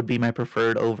 2D would be my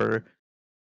preferred over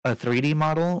a 3D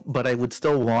model, but I would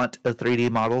still want a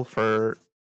 3D model for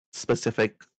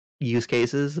specific use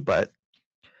cases. But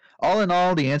all in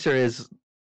all, the answer is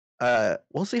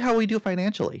we'll see how we do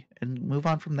financially and move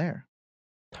on from there.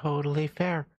 Totally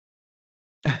fair.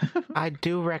 I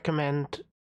do recommend,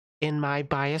 in my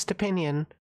biased opinion,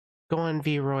 go on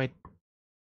Vroid.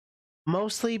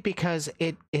 Mostly because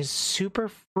it is super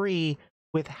free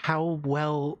with how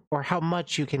well or how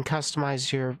much you can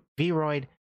customize your Vroid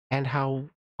and how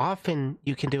often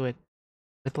you can do it.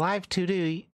 With Live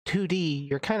 2D,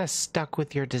 you're kind of stuck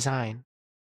with your design.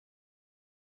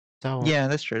 So Yeah,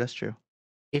 that's true. That's true.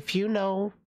 if you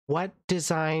know what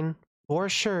design for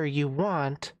sure you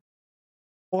want,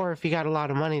 or if you got a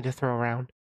lot of money to throw around,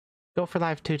 go for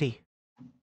Live 2D.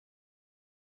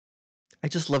 I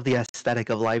just love the aesthetic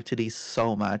of live 2D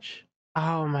so much.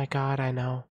 Oh my god, I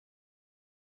know.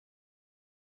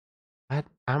 But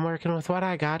I'm working with what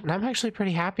I got, and I'm actually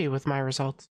pretty happy with my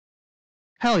results.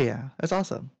 Hell yeah, that's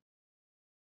awesome.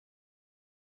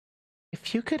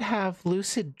 If you could have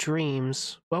lucid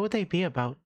dreams, what would they be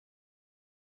about?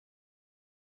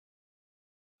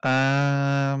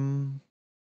 Um,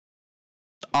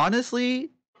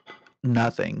 honestly,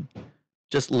 nothing.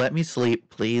 Just let me sleep,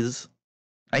 please.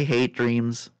 I hate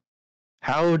dreams.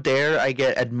 How dare I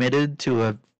get admitted to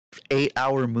a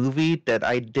 8-hour movie that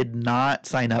I did not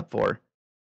sign up for?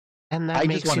 And that I just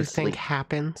makes want you to think sleep.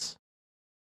 happens?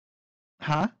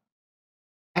 Huh?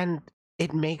 And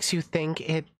it makes you think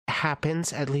it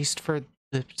happens, at least for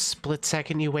the split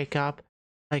second you wake up.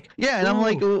 Like, Yeah, and I'm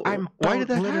like, ooh, I'm why did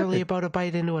that literally happen? about to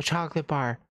bite into a chocolate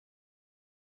bar.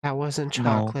 That wasn't No,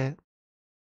 chocolate.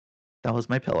 that was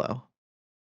my pillow.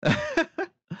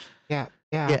 Yeah,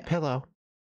 Yeah, pillow.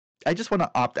 I just want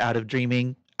to opt out of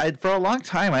dreaming. For a long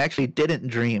time, I actually didn't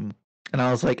dream. And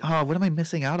I was like, oh, what am I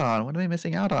missing out on? What am I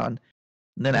missing out on?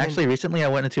 And then And then actually recently I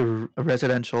went into a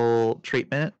residential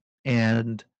treatment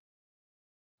and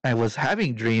I was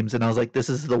having dreams and I was like, this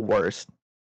is the worst.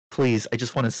 Please, I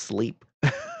just want to sleep.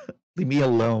 Leave me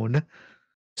alone.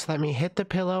 just let me hit the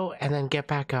pillow and then get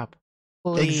back up.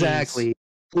 Please. Exactly.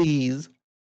 Please.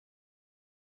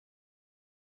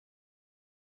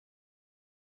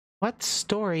 What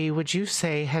story would you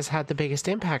say has had the biggest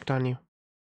impact on you?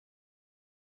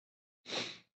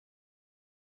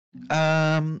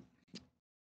 Um,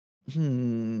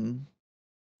 hmm.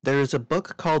 There's a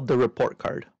book called The Report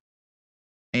Card,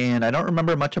 and I don't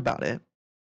remember much about it.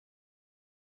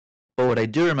 But what I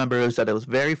do remember is that it was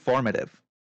very formative.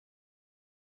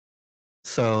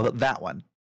 So that one.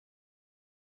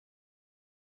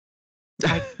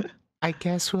 I I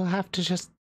guess we'll have to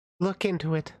just look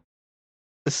into it.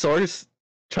 The source,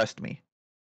 trust me.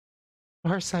 Of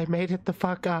course, I made it the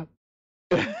fuck up.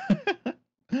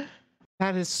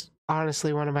 That is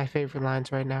honestly one of my favorite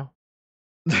lines right now.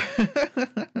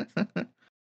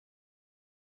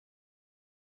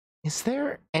 Is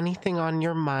there anything on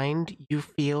your mind you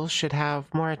feel should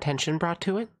have more attention brought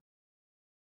to it?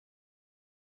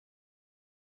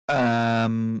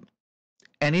 um,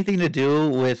 anything to do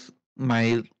with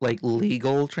my like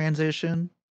legal transition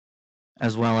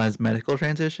as well as medical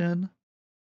transition.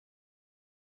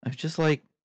 I just like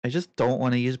I just don't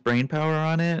want to use brain power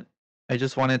on it. I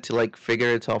just want it to like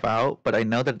figure itself out, but I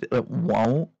know that it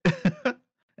won't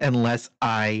unless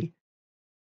I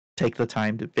take the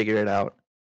time to figure it out.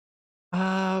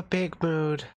 Big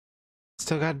mood.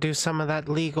 Still gotta do some of that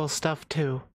legal stuff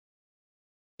too.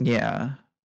 Yeah.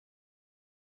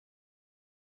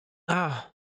 Ah,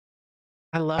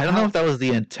 I love I don't know how if that was the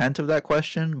intent of that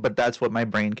question, but that's what my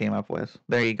brain came up with.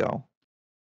 There you go.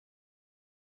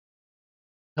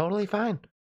 totally fine.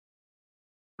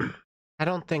 I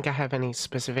don't think I have any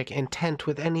specific intent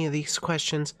with any of these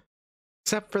questions,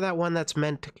 except for that one that's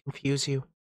meant to confuse you.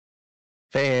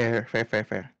 Fair, fair, fair,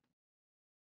 fair.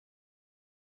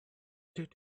 Dude,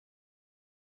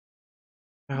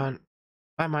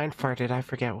 my mind farted. I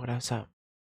forget what I was up.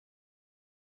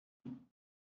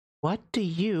 What do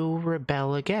you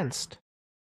rebel against?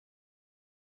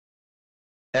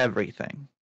 Everything.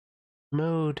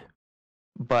 Mood.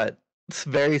 But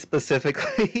very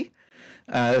specifically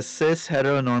cis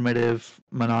heteronormative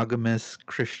monogamous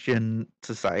Christian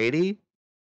society.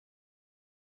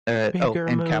 Bigger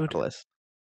And mood. capitalist.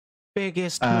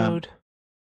 Biggest Um, mood.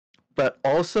 but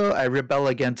also I rebel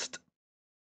against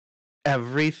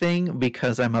everything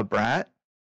because I'm a brat.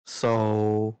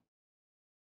 So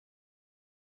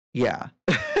yeah.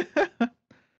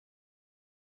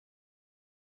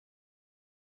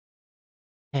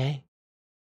 Hey.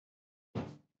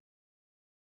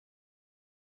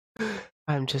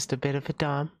 I'm just a bit of a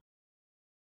dom.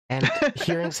 And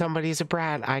hearing somebody's a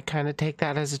brat, I kind of take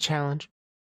that as a challenge.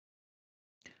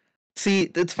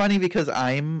 See, it's funny because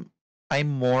I'm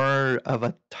more of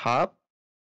a top,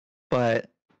 but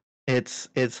it's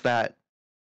that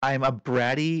I'm a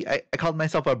bratty. I called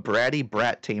myself a bratty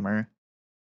brat tamer.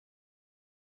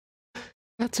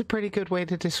 That's a pretty good way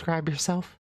to describe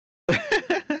yourself.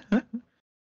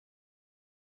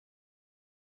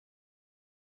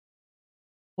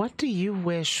 What do you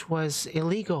wish was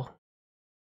illegal?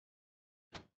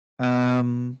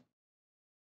 um,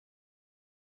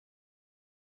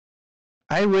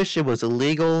 I wish it was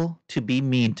illegal to be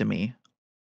mean to me.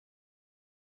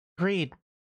 Agreed.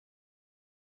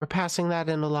 We're passing that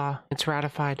into law. It's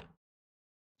ratified.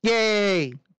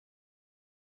 Yay!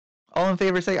 All in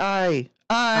favor say aye.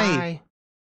 Aye. Aye.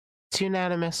 It's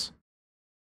unanimous.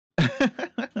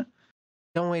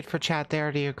 Don't wait for chat. They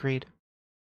already agreed.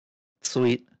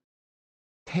 Sweet.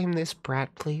 Tame this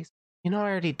brat, please. You know I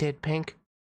already did, Pink.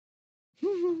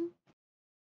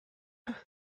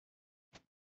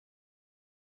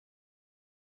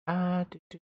 Do,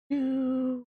 do,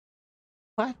 do.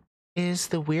 What is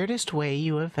the weirdest way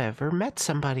you have ever met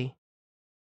somebody?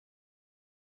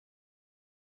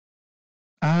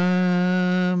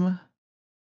 Um,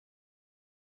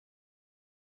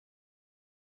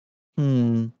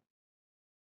 hmm.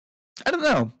 I don't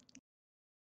know.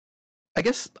 I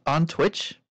guess on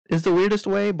Twitch is the weirdest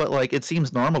way, but like it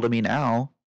seems normal to me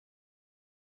now.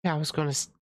 Yeah, I was going to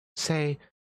say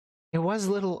it was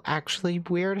a little actually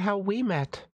weird how we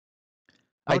met.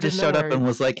 I Out of just showed up nowhere. and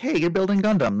was like, "Hey, you're building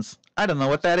Gundams. I don't know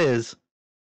what that is."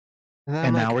 And then I'm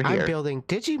And now like, we're I'm here. building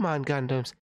Digimon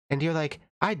Gundams. And you're like,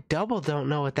 I double don't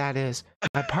know what that is.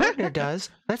 My partner does.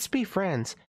 Let's be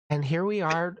friends. And here we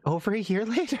are over a year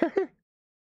later.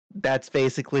 That's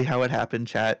basically how it happened,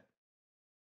 chat.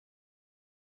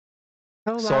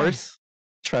 No lie. Source,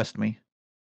 trust me.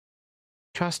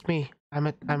 Trust me. I'm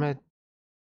a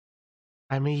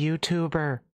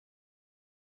YouTuber.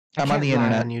 I I'm on can't the lie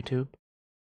internet. on YouTube.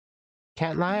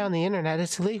 Can't lie on the internet.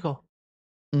 It's illegal.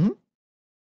 Hmm.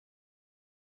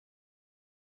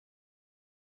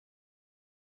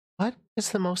 What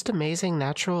is the most amazing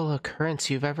natural occurrence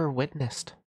you've ever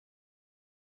witnessed?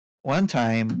 One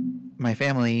time, my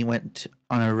family went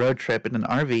on a road trip in an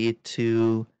RV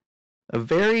to a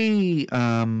very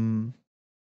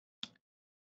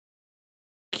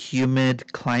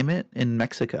humid climate in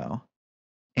Mexico,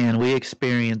 and we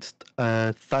experienced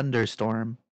a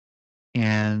thunderstorm,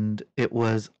 and it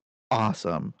was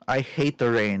awesome. I hate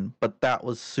the rain, but that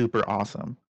was super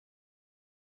awesome.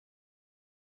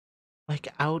 Like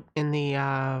out in the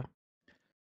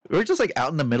We were just like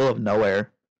out in the middle of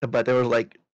nowhere, but there was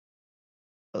like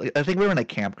I think we were in a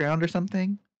campground or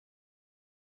something,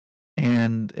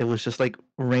 and it was just like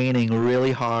raining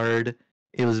really hard.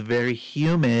 It was very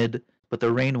humid, but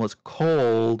the rain was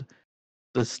cold.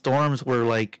 The storms were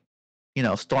like,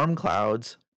 storm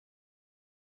clouds,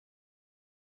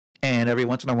 and every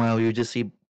once in a while you would just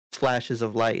see flashes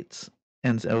of lights,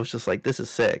 and it was just like, this is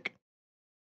sick.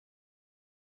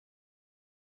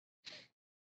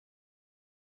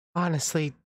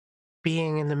 honestly,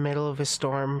 being in the middle of a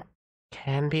storm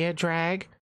can be a drag,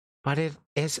 but it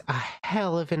is a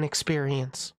hell of an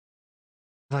experience.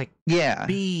 Like, Yeah,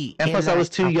 be and in plus I was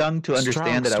that too young to strong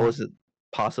understand that I storm. was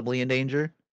possibly in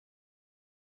danger.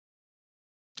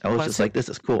 I was Was just like, it? this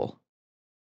is cool.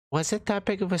 Was it that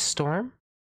big of a storm?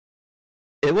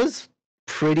 It was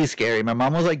pretty scary. My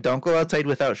mom was like, don't go outside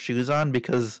without shoes on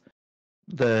because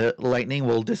the lightning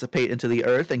will dissipate into the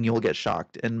earth and you'll get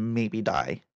shocked and maybe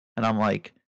die. And I'm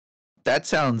like, that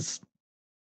sounds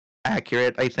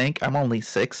accurate, I think. I'm only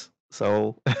 6,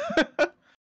 so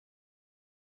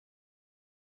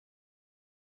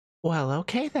Well,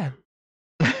 okay then.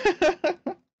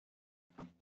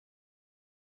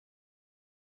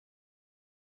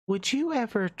 Would you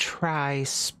ever try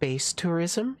space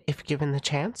tourism if given the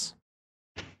chance?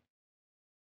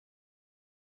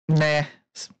 nah,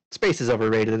 space is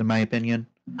overrated in my opinion.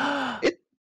 It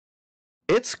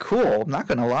it's cool, I'm not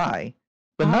gonna lie,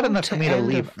 but not How enough for to me to end a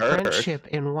leave Earth. friendship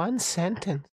in one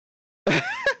sentence.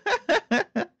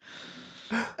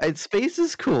 Space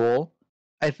is cool.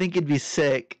 I think it'd be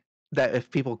sick that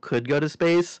if people could go to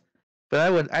space, but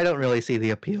I don't really see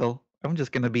the appeal. I'm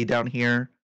just gonna be down here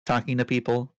talking to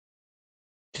people.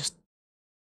 Just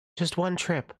just one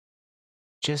trip.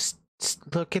 Just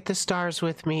look at the stars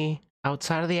with me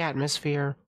outside of the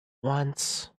atmosphere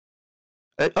once.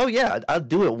 Oh yeah, I'll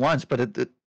do it once, but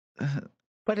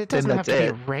But it then doesn't have that's to be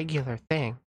a it. regular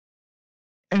thing.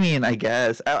 I mean, I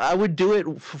guess I would do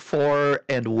it for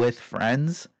and with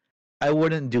friends. I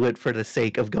wouldn't do it for the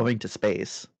sake of going to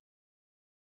space.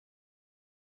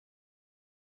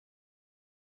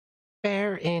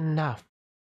 Fair enough.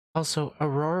 Also,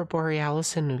 Aurora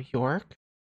Borealis in New York?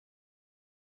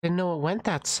 Didn't know it went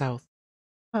that south.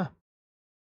 Huh.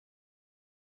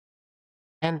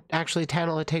 And actually,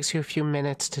 Tannel, it takes you a few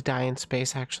minutes to die in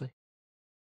space, actually.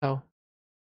 So,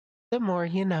 the more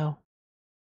you know.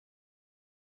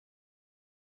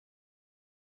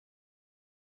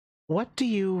 What do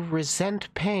you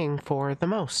resent paying for the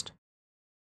most?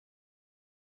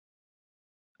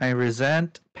 I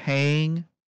resent paying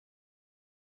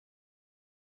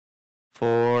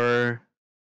for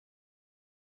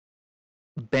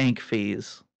bank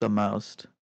fees the most.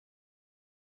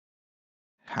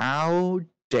 How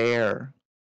dare?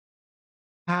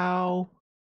 How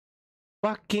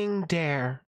fucking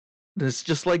dare? It's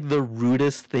just like the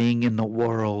rudest thing in the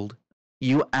world.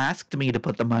 You asked me to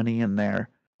put the money in there.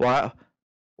 Why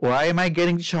am I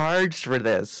getting charged for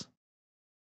this?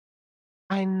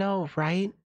 I know,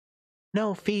 right?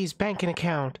 No fees, banking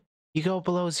account. You go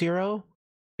below zero?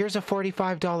 Here's a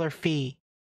 $45 fee.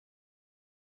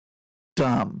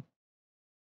 dumb.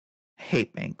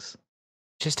 Hate banks.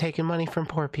 Just taking money from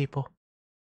poor people.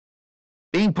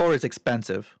 Being poor is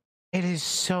expensive. It is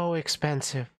so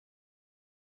expensive.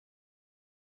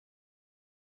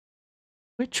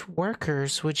 Which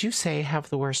workers would you say have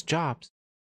the worst jobs?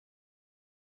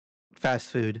 Fast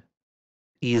food.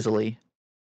 Easily.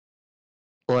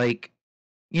 Like,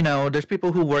 there's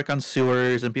people who work on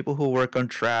sewers and people who work on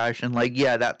trash, and like,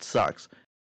 yeah, that sucks.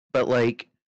 But like,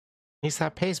 At least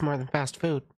that pays more than fast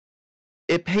food.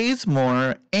 it pays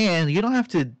more, and you don't have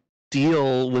to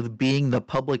deal with being the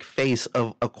public face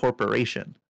of a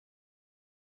corporation.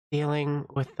 Dealing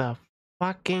with the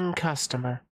fucking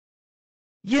customer.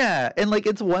 Yeah, and like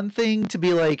it's one thing to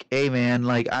be like, "Hey man,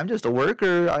 like I'm just a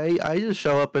worker. I just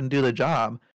show up and do the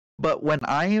job." But when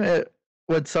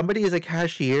somebody is a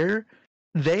cashier,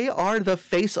 they are the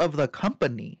face of the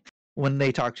company when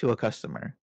they talk to a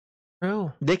customer.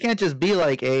 True. They can't just be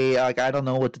like, "Hey, like I don't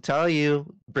know what to tell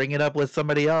you. Bring it up with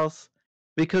somebody else."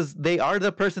 Because they are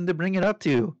the person to bring it up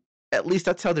to. At least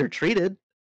that's how they're treated.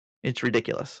 It's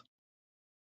ridiculous.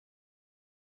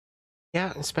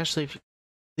 Yeah, especially if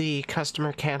the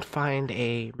customer can't find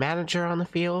a manager on the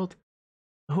field.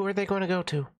 Who are they going to go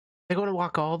to? They're going to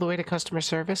walk all the way to customer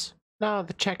service? No,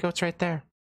 the checkout's right there.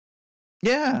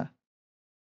 Yeah.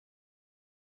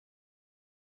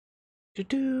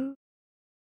 Do-do.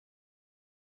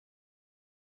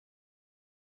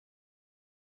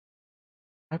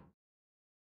 I,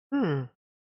 hmm.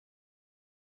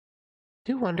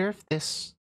 Do wonder if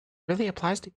this really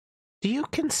applies to you. Do you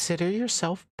consider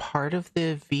yourself part of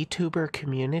the VTuber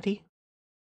community?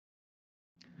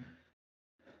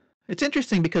 It's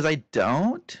interesting because I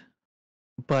don't,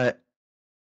 but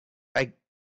I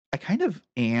I kind of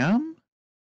am.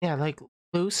 Yeah, like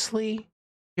loosely,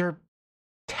 you're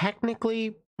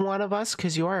technically one of us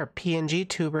because you are a PNG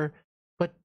tuber,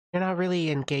 but you're not really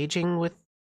engaging with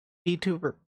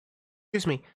VTuber, excuse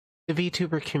me, the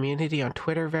VTuber community on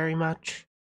Twitter very much.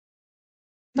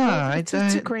 No, So I, it's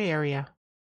a gray area.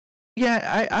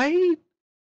 yeah,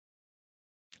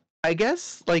 I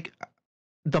guess like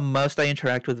the most I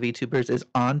interact with VTubers is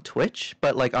on Twitch,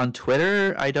 but like on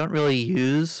Twitter, I don't really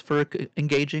use for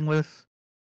engaging with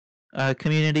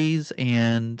communities,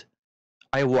 and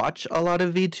I watch a lot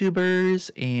of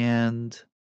VTubers, and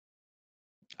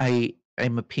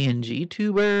I'm a PNG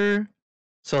tuber,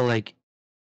 so like,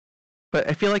 but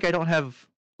I feel like I don't have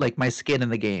like my skin in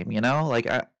the game, Like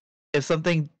if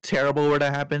something terrible were to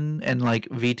happen and like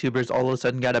VTubers all of a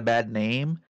sudden got a bad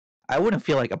name, I wouldn't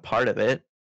feel like a part of it.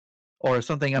 Or if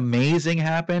something amazing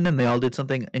happened and they all did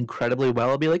something incredibly well,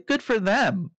 I'll be like, good for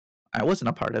them. I wasn't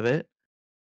a part of it.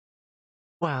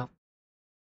 Well,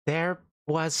 there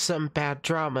was some bad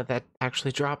drama that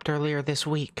actually dropped earlier this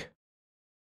week.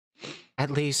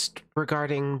 At least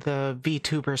regarding the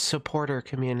VTuber supporter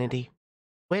community,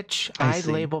 which I I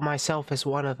see. label myself as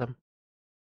one of them.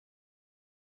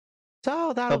 So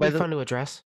Oh, that'll by be the fun to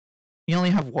address. you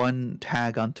only have one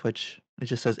tag on Twitch. It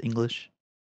just says English.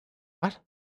 What?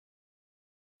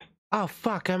 Oh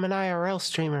fuck, I'm an IRL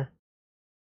streamer.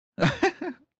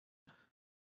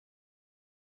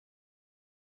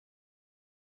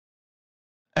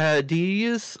 Do you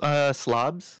use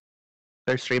Slobs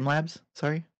or Streamlabs?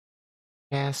 Sorry.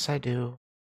 Yes, I do.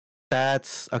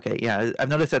 That's okay. Yeah, I've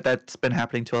noticed that that's been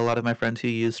happening to a lot of my friends who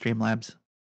use Streamlabs.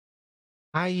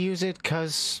 I use it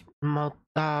because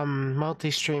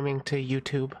multi-streaming to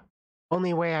YouTube.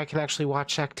 Only way I can actually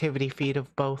watch activity feed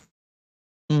of both.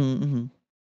 Mm-hmm.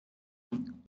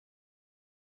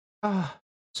 Ah,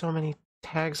 so many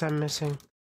tags I'm missing.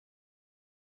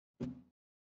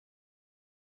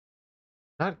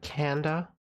 Not Kanda.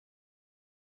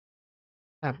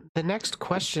 The next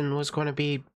question was going to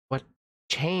be, what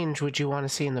change would you want to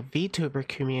see in the VTuber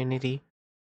community?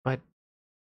 But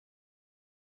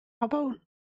how about,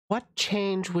 what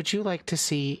change would you like to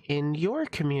see in your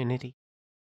community?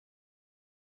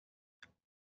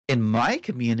 In my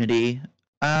community,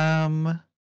 I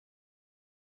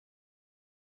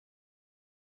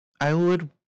would,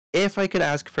 if I could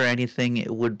ask for anything,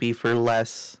 it would be for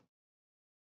less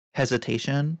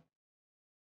hesitation.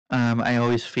 I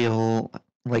always feel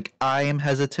like I am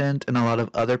hesitant, and a lot of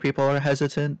other people are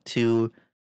hesitant to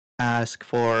ask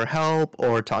for help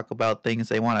or talk about things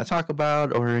they want to talk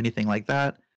about or anything like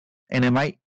that. And it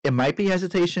might be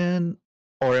hesitation,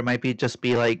 or it might be just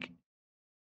be like,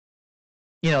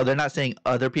 they're not saying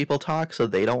other people talk, so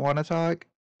they don't want to talk,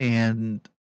 and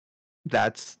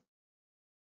that's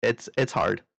it's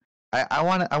hard. I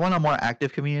want a more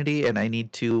active community, and I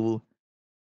need to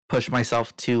push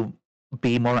myself to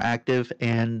be more active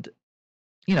and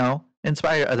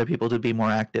inspire other people to be more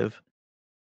active.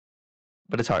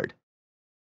 But it's hard.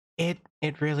 It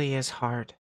really is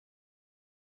hard.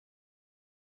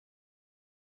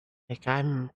 Like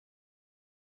I'm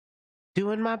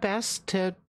doing my best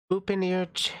to boop into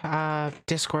your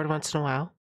Discord once in a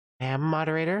while. I am a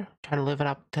moderator, trying to live it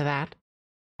up to that.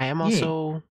 I am Yeah,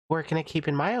 also working at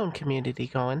keeping my own community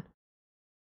going.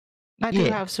 I do yeah,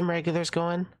 have some regulars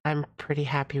going. I'm pretty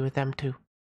happy with them too.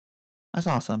 that's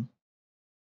awesome.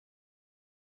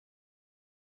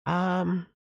 Um,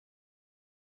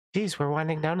 Geez, we're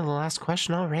winding down to the last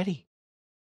question already.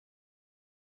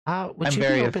 Would I'm you be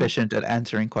very open? efficient at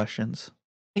answering questions.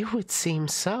 It would seem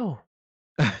so.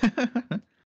 I'm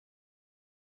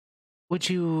Would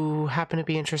you happen to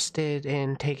be interested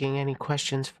in taking any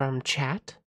questions from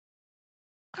chat?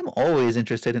 always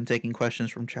interested in taking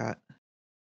questions from chat.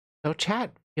 So,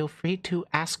 chat, feel free to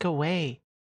ask away.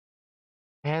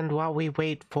 And while we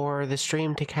wait for the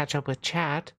stream to catch up with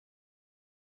chat,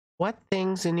 what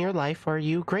things in your life are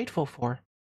you grateful for?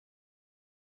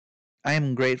 I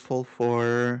am grateful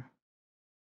for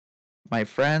my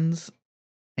friends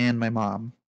and my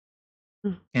mom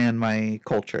Hmm. and my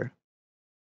culture.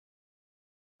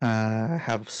 I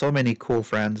have so many cool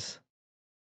friends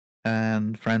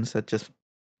and friends that just,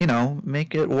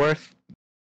 make it worth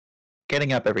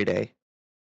getting up every day.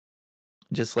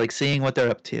 Just like seeing what they're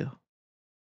up to.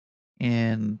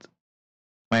 And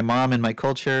my mom and my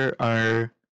culture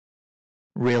are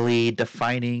really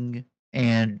defining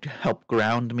and help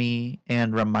ground me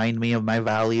and remind me of my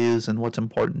values and what's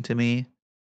important to me.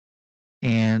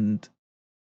 And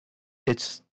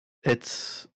it's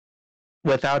it's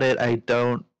without it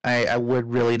I would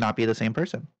really not be the same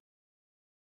person.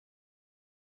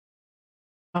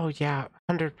 Oh, yeah,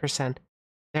 100%.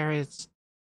 There is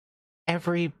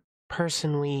every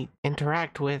person we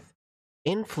interact with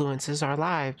influences our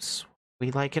lives.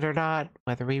 We like it or not,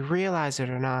 whether we realize it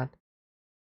or not.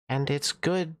 And it's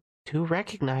good to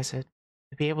recognize it,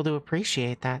 to be able to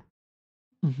appreciate that.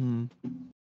 Hmm.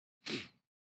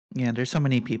 Yeah, there's so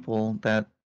many people that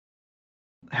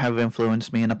have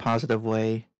influenced me in a positive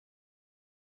way.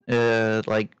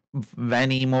 Like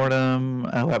Vanny Mortem,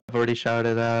 who I've already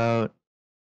shouted out,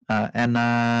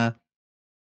 Enna,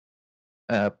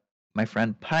 uh, my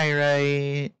friend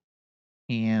Pyrite,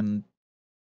 and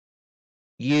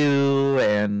you,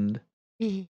 and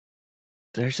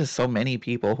there's just so many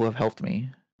people who have helped me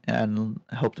and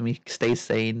helped me stay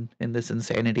sane in this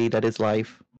insanity that is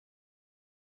life.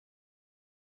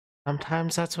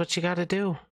 Sometimes that's what you gotta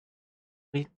do.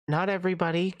 Not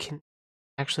everybody can,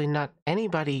 actually, not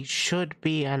anybody should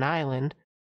be an island.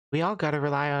 We all gotta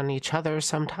rely on each other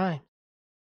sometime.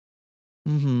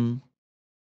 Hmm.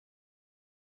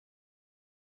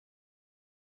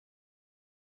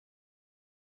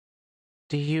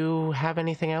 Do you have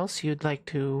anything else you'd like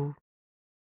to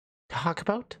talk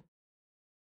about?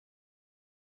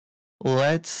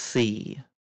 Let's see.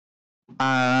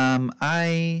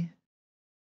 I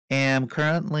am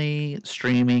currently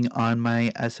streaming on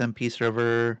my SMP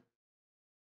server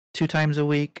 2 times a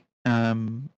week.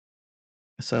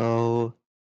 So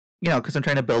because I'm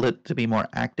trying to build it to be more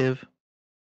active.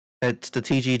 It's the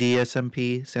TGD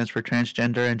SMP, stands for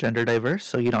transgender and gender diverse.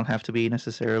 So you don't have to be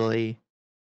necessarily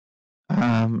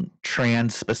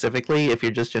trans specifically if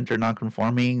you're just gender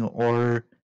nonconforming or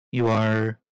you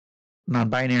are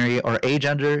non-binary or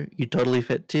agender. You totally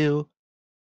fit too.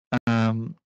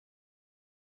 Um,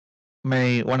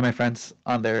 my one of my friends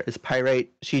on there is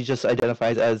Pyrite. She just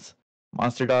identifies as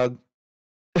monster dog.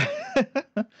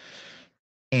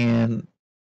 And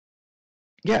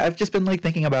yeah, I've just been like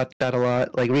thinking about that a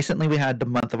lot. Like recently we had the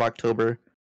month of October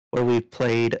where we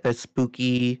played a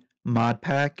spooky mod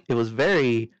pack. It was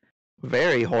very,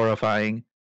 very horrifying,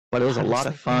 but it was a lot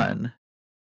of Honestly, yeah. fun.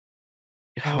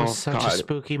 That was Oh such a god.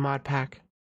 spooky mod pack.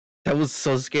 That was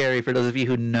so scary for those of you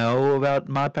who know about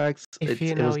mod packs. If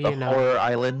you It know, was the you know. Horror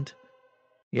Island.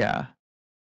 Yeah.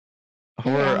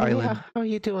 Hey, Horror Alia, Island. how are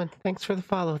you doing? Thanks for the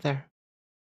follow there.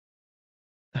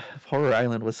 Horror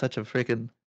Island was such a freaking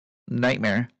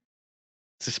nightmare.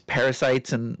 It's just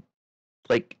parasites and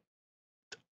like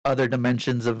other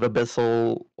dimensions of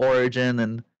abyssal origin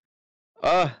and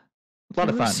a lot There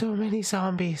of were fun. so many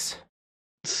zombies.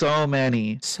 So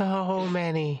many. So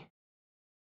many.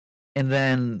 And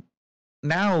then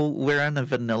now we're in a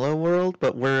vanilla world,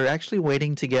 but we're actually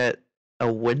waiting to get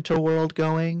a winter world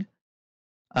going.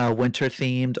 Winter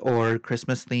themed or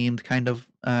Christmas themed kind of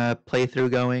playthrough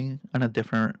going on a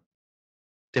different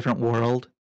world.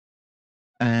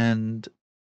 And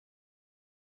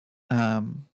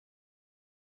um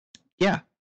yeah,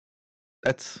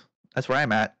 that's that's where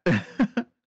I'm at.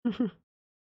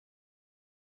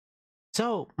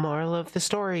 So, moral of the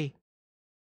story,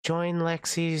 join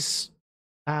Lexi's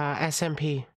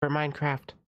SMP for Minecraft.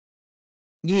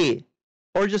 Yeah.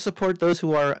 Or just support those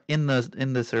who are in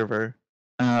the server,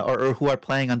 or who are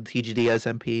playing on TGD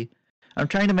SMP. I'm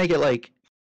trying to make it like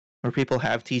where people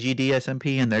have TGD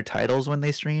SMP in their titles when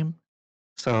they stream.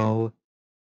 So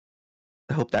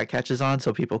I hope that catches on,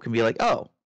 so people can be like, oh,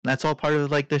 that's all part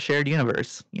of like the shared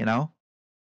universe, you know?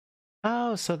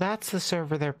 Oh, so that's the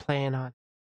server they're playing on.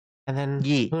 And then,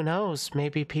 Yeah. who knows,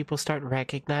 maybe people start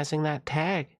recognizing that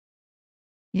tag.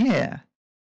 Yeah.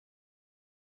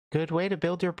 Good way to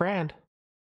build your brand.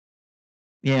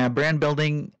 Yeah, brand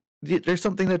building. There's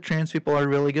something that trans people are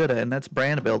really good at, and that's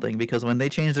brand building. Because when they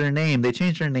change their name, they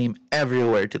change their name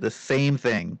everywhere to the same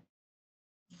thing.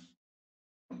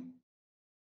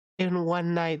 In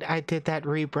one night, I did that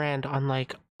rebrand on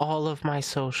like all of my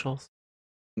socials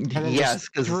and then just Yes,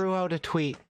 because threw out a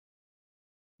tweet.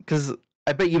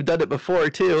 I bet you've done it before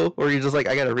too, where you're just like,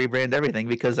 I got to rebrand everything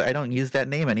because I don't use that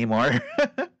name anymore.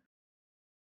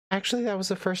 Actually, that was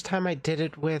the first time I did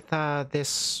it with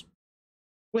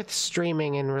with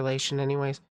streaming in relation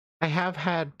anyways. I have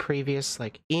had previous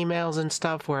like emails and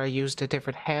stuff where I used a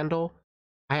different handle.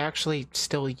 I actually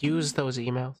still use those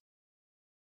emails.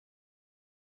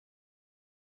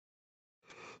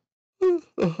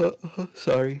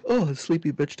 Sorry. Oh,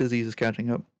 sleepy bitch disease is catching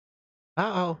up.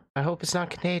 Uh-oh, I hope it's not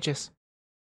contagious.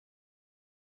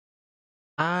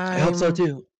 I hope so I'm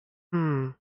too. hmm.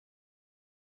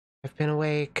 I've been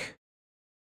awake.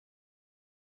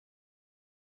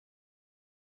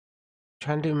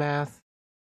 Trying to do math.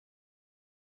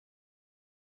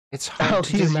 It's hard I'll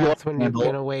to do use your math when you've been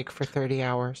handle. awake for 30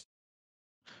 hours.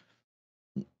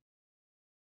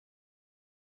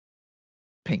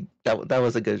 Pink. That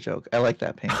was a good joke. I like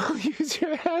that, Pink. I'll use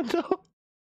your handle.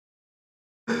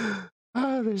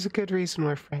 Oh, there's a good reason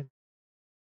we're friends.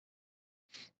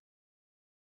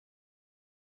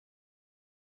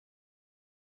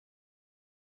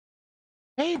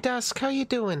 Hey, Dusk, how you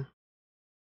doing?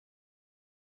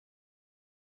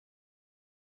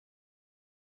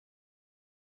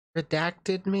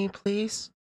 Redacted me,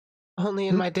 please? Only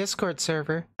in Hmm? my Discord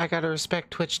server. I gotta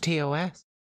respect Twitch TOS.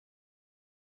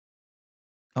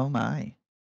 Oh my.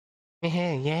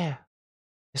 Yeah.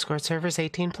 Discord server's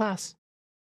 18 plus.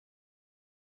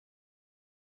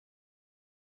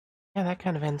 Yeah, that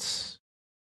kind of ends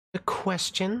the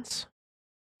questions.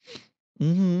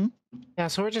 Mm-hmm. Yeah,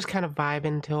 so we're just kind of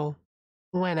vibing till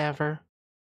whenever.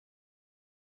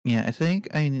 Yeah, I think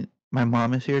my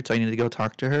mom is here, so I need to go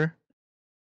talk to her.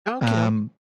 Okay.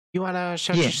 You wanna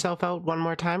shout Yeah. yourself out one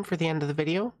more time for the end of the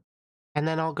video? And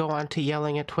then I'll go on to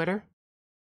yelling at Twitter.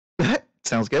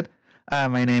 Sounds good.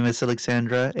 My name is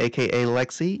Silaxandra, aka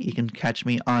Lexi. You can catch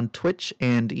me on Twitch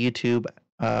and YouTube.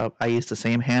 I use the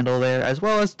same handle there, as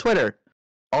well as Twitter.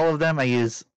 All of them I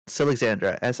use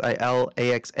Silaxandra,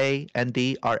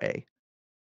 Silaxandra.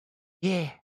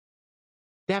 Yeah,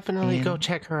 definitely go And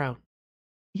check her out.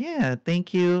 yeah,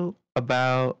 thank you for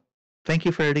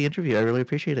the interview. I really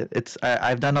appreciate it.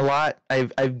 I've done a lot.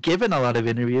 I've given a lot of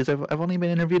interviews. I've only been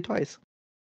interviewed twice.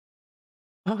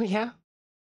 Oh, yeah?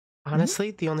 Mhm. Honestly,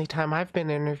 the only time I've been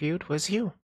interviewed was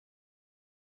you.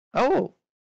 Oh,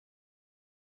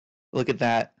 look at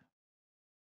that.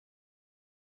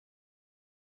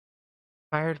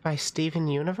 Fired by Steven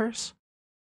Universe?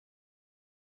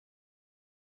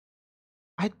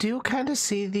 I do kind of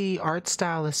see the art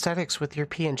style aesthetics with your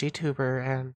PNG tuber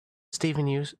and Steven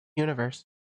Universe.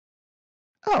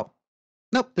 Oh,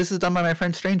 nope. This is done by my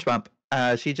friend Strange Bump.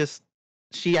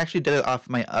 She actually did it off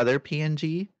my other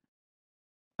PNG,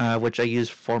 which I use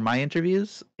for my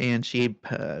interviews, and she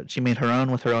made her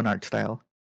own with her own art style.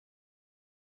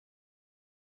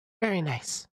 Very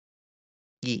nice.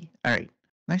 Yeah. All right.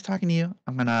 Nice talking to you.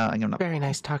 I'm gonna. Very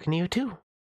nice talking to you too.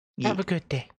 Yeah. Have a good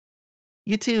day.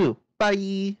 You too.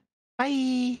 Bye.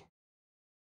 Bye.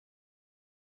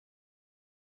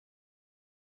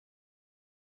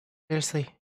 Seriously,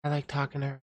 I like talking to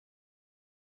her.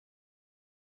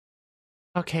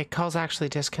 Okay, call's actually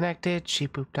disconnected. She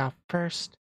booped off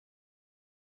first.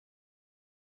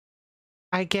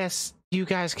 I guess you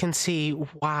guys can see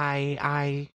why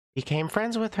I became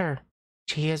friends with her.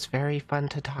 She is very fun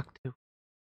to talk to.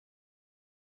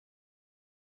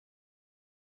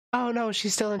 Oh no,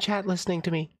 she's still in chat listening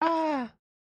to me. Ah!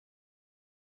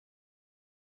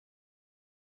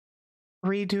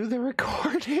 Redo the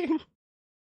recording.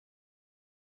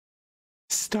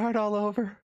 Start all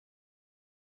over.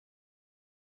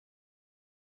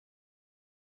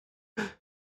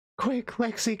 Quick,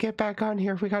 Lexi, get back on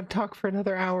here. We gotta talk for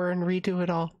another hour and redo it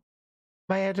all.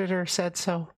 My editor said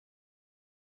so.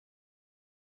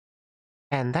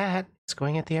 And that is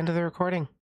going at the end of the recording.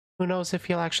 Who knows if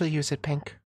you'll actually use it,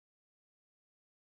 Pink?